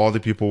grateful for all the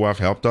people who have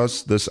helped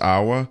us this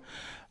hour.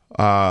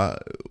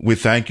 We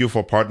thank you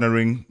for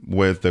partnering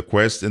with the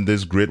Quest in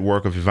this great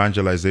work of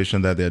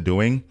evangelization that they're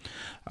doing.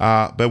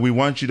 But we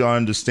want you to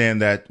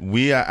understand that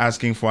we are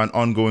asking for an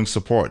ongoing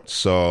support.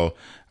 So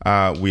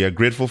we are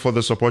grateful for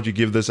the support you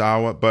give this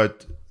hour,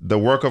 but the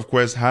work of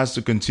Quest has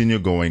to continue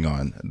going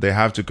on. They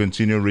have to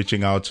continue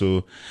reaching out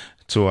to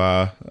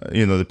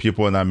the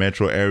people in our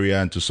metro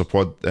area and to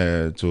support,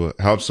 to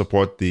help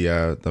support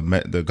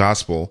the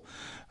gospel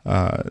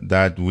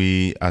that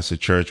we as a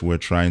church we're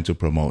trying to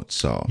promote.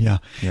 So yeah.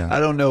 I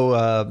don't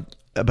know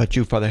about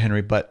you, Father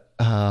Henry, but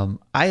I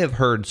have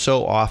heard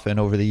so often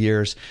over the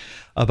years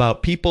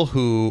about people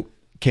who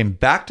came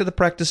back to the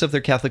practice of their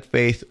Catholic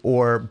faith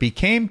or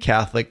became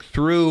Catholic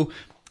through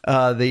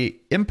the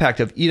impact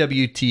of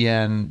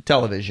EWTN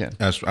television.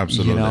 That's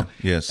absolutely.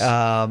 Yes.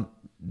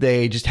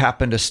 They just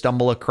happened to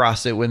stumble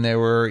across it when they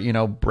were,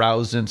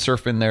 browsing,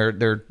 surfing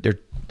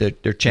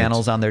their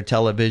channels on their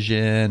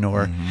television,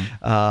 or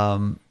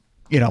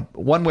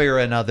one way or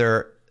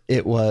another,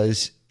 it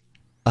was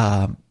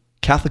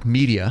Catholic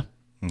media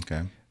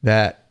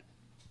that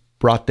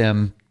brought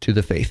them to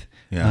the faith,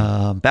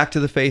 back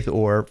to the faith,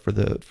 or for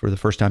the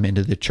first time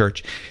into the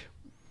church.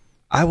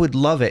 I would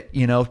love it,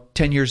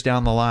 10 years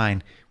down the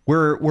line,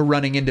 we're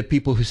running into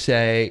people who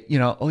say,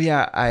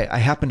 I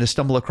happened to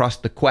stumble across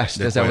the Quest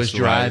as I was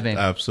driving.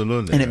 Right.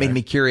 Absolutely. And it made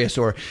me curious,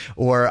 or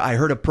I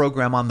heard a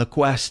program on the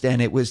Quest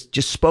and it was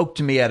just spoke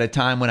to me at a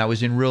time when I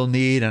was in real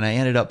need, and I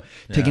ended up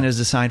taking it as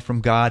a sign from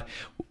God.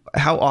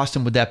 How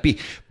awesome would that be?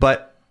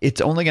 But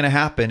it's only going to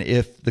happen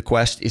if the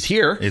Quest is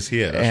here. It's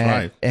here, that's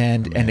right.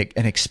 And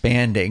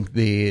expanding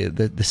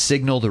the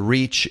signal, the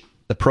reach,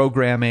 the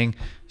programming,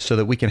 so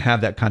that we can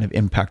have that kind of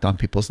impact on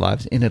people's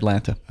lives in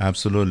Atlanta.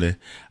 Absolutely.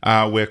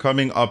 We're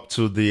coming up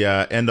to the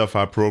end of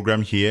our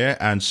program here,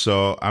 and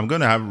so I'm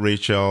going to have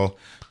Rachel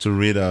to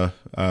read the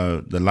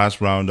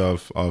last round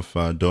of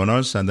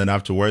donors, and then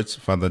afterwards,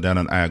 Father Dan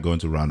and I are going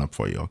to round up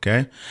for you,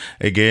 okay?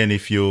 Again,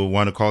 if you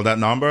want to call that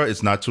number,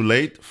 it's not too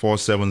late,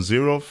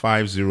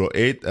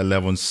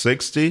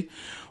 470-508-1160.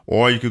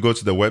 Or you could go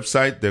to the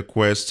website,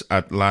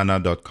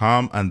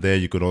 thequestatlanta.com, and there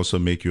you could also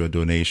make your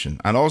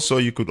donation. And also,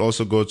 you could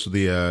also go to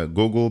the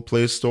Google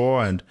Play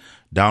Store and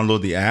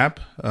download the app.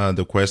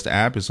 The Quest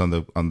app is on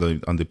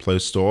the Play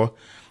Store.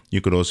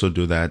 You could also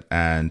do that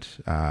and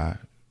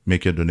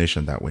make your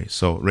donation that way.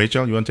 So,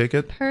 Rachel, you want to take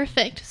it?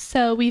 Perfect.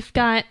 So we've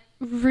got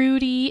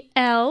Rudy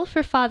L.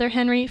 for Father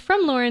Henry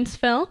from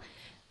Lawrenceville,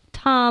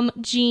 Tom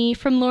G.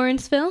 from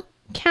Lawrenceville,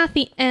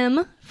 Kathy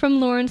M.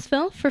 from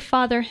Lawrenceville for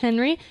Father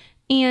Henry,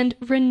 and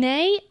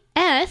Renee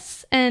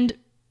S. And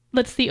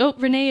let's see. Oh,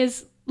 Renee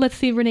is let's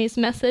see Renee's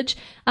message.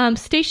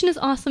 Station is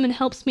awesome and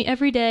helps me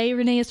every day.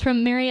 Renee is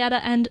from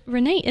Marietta, and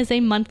Renee is a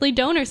monthly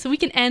donor, so we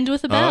can end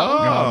with a bell.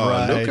 Oh,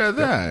 right. Look at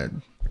that.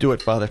 Do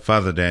it, Father.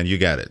 Father Dan, you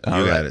got it.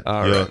 You got it.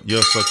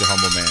 You're such a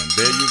humble man.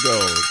 There you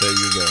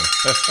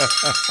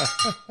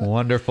go.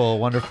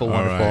 Wonderful.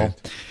 Right.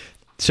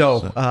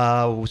 So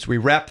as we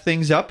wrap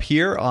things up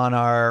here on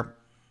our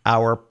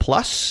Hour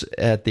Plus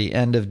at the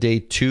end of day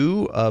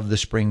 2 of the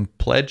Spring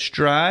Pledge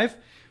Drive,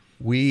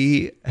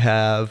 we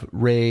have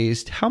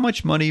raised how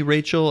much money,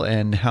 Rachel,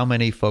 and how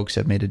many folks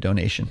have made a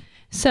donation?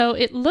 So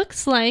it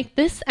looks like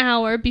this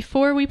hour,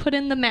 before we put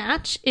in the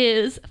match,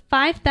 is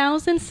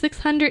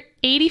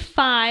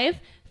 $5,685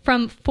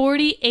 from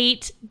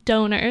 48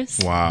 donors.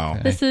 Wow.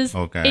 This is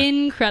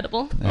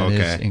incredible. That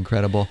is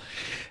incredible.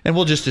 And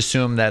we'll just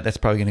assume that that's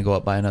probably going to go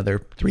up by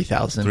another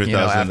 3,000.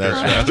 3,000,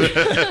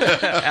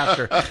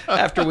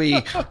 after we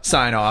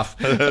sign off.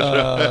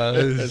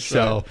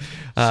 So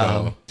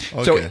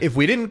if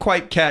we didn't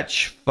quite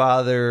catch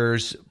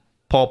Fathers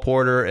Paul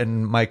Porter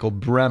and Michael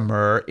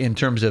Bremer in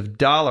terms of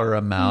dollar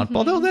amount,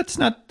 although that's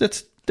not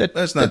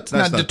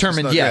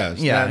determined yet.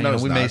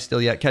 We may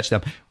still yet catch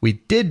them. We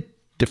did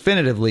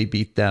definitively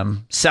beat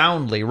them,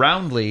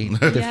 roundly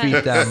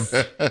defeat them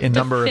in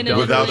number of donors.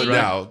 Without a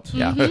doubt.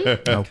 Yeah.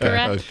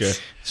 Correct. Okay.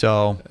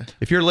 So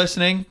if you're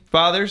listening,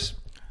 Fathers,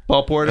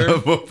 Paul Porter,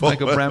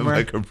 Michael Bremer,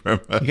 you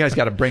guys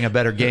got to bring a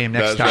better game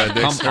next time.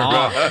 Come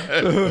on.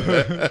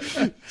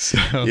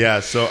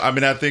 So I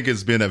mean, I think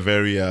it's been a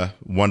very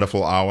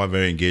wonderful hour,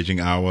 very engaging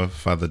hour.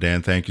 Father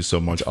Dan, thank you so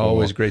much. It's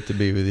always great to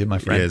be with you, my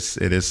friend. Yes,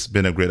 it has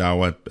been a great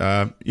hour.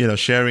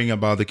 Sharing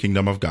about the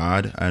kingdom of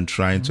God and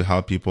trying to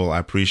help people. I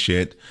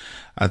appreciate,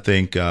 I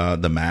think,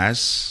 the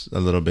Mass a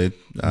little bit,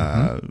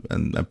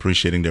 and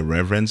appreciating the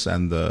reverence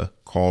and the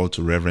call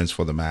to reverence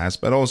for the Mass,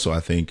 but also I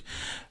think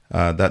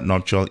that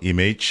nuptial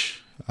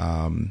image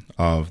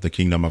of the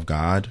kingdom of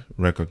God,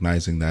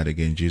 recognizing that,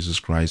 again, Jesus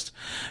Christ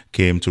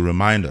came to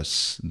remind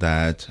us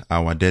that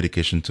our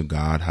dedication to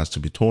God has to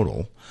be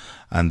total,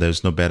 and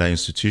there's no better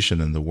institution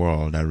in the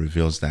world that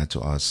reveals that to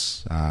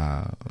us,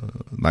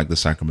 like the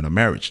sacrament of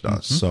marriage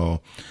does.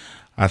 So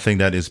I think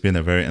that it's been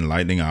a very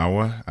enlightening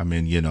hour. I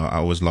mean, I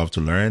always love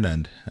to learn,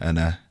 and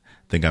I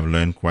think I've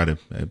learned quite a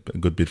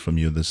good bit from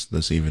you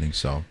this evening.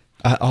 So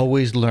I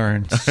always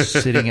learn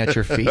sitting at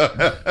your feet.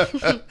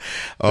 The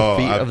feet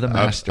of the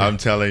Master. I'm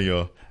telling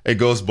you, it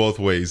goes both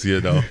ways,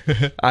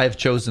 I've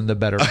chosen the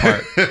better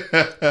part.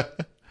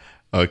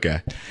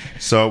 Okay.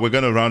 So we're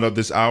going to round up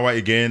this hour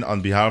again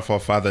on behalf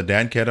of Father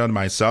Dan Ketter and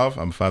myself.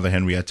 I'm Father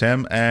Henry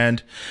Atem,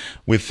 and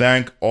we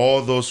thank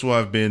all those who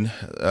have been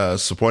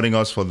supporting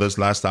us for this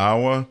last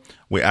hour.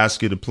 We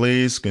ask you to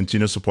please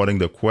continue supporting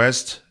the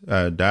Quest,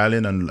 dial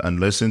in and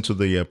listen to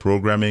the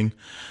programming.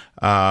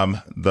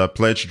 The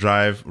pledge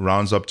drive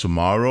rounds up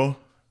tomorrow.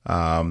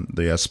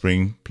 The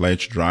Spring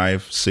Pledge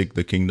Drive, Seek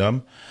the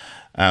Kingdom.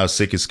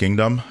 Seek His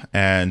Kingdom.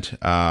 And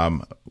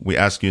we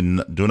ask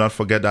you, do not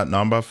forget that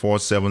number,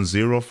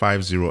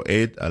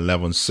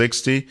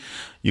 470-508-1160.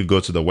 You go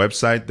to the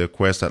website,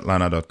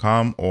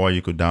 thequestatlanta.com, or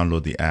you could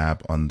download the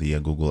app on the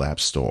Google App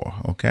Store.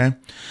 Okay?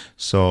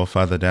 So,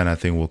 Father Dan, I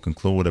think we'll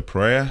conclude with a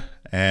prayer.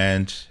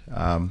 And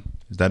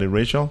is that it,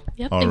 Rachel?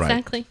 Yep, all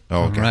exactly. Right.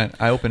 Okay. All right.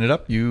 I open it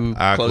up. You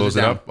close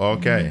it up.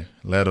 Okay.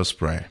 Let us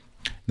pray.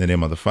 In the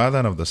name of the Father,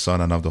 and of the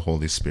Son, and of the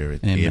Holy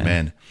Spirit.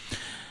 Amen.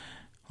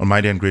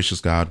 Almighty and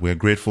gracious God, we are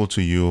grateful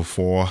to you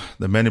for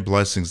the many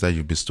blessings that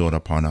you bestowed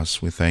upon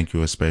us. We thank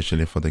you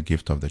especially for the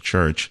gift of the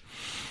church,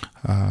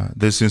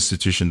 this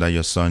institution that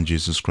your Son,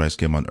 Jesus Christ,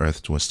 came on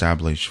earth to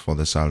establish for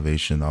the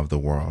salvation of the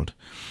world.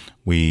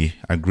 We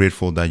are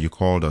grateful that you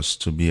called us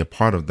to be a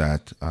part of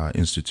that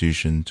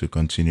institution, to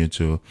continue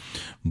to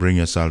bring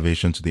your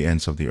salvation to the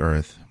ends of the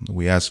earth.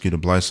 We ask you to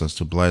bless us,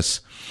 to bless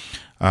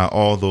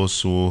all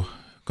those who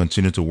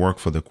continue to work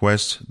for the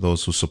Quest,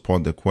 those who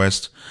support the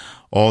Quest,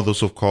 all those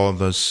who've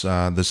called us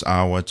this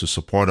hour to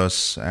support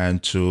us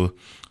and to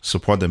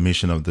support the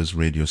mission of this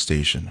radio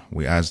station.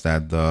 We ask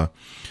that the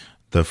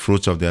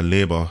fruits of their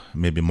labor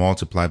may be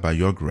multiplied by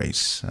your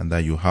grace, and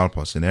that you help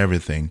us in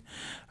everything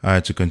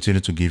to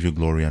continue to give you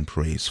glory and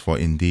praise. For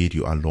indeed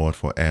you are Lord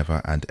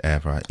forever and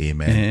ever.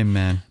 Amen.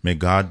 Amen. May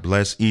God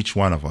bless each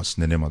one of us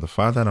in the name of the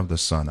Father, and of the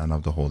Son, and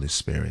of the Holy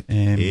Spirit.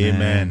 Amen.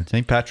 Amen.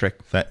 St. Patrick.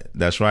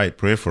 That's right.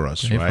 Pray for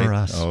us, Pray right? for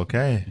us.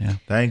 Okay. Yeah.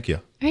 Thank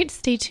you. All right,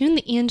 stay tuned.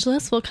 The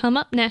Angelus will come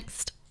up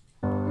next.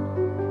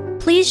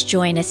 Please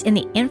join us in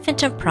the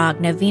Infant of Prague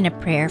Novena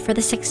prayer for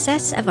the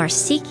success of our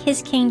Seek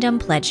His Kingdom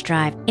pledge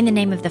drive. In the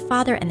name of the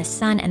Father, and the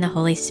Son, and the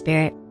Holy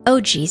Spirit.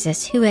 O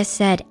Jesus, who has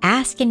said,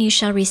 "Ask and you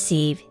shall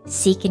receive,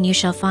 seek and you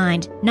shall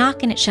find,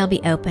 knock and it shall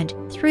be opened,"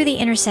 through the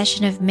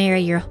intercession of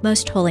Mary, your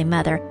most holy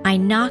mother, I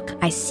knock,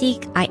 I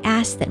seek, I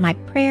ask that my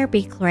prayer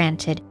be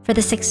granted for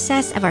the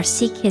success of our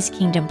Seek His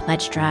Kingdom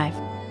pledge drive.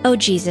 O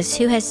Jesus,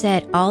 who has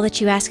said, "All that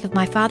you ask of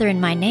my Father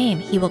in my name,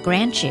 he will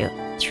grant you,"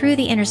 through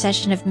the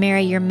intercession of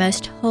Mary, your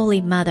most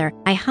holy mother,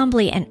 I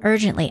humbly and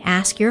urgently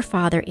ask your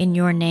Father in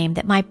your name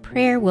that my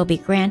prayer will be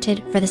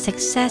granted for the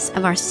success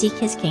of our Seek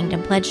His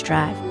Kingdom pledge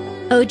drive.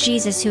 O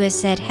Jesus, who has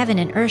said, heaven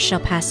and earth shall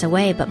pass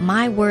away, but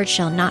my word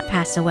shall not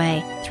pass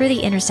away. Through the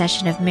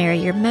intercession of Mary,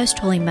 your most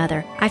holy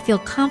mother, I feel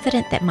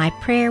confident that my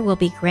prayer will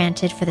be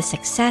granted for the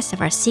success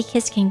of our Seek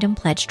His Kingdom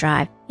pledge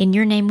drive. In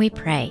your name we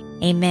pray.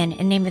 Amen. In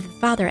the name of the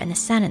Father, and the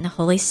Son, and the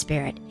Holy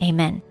Spirit.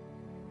 Amen.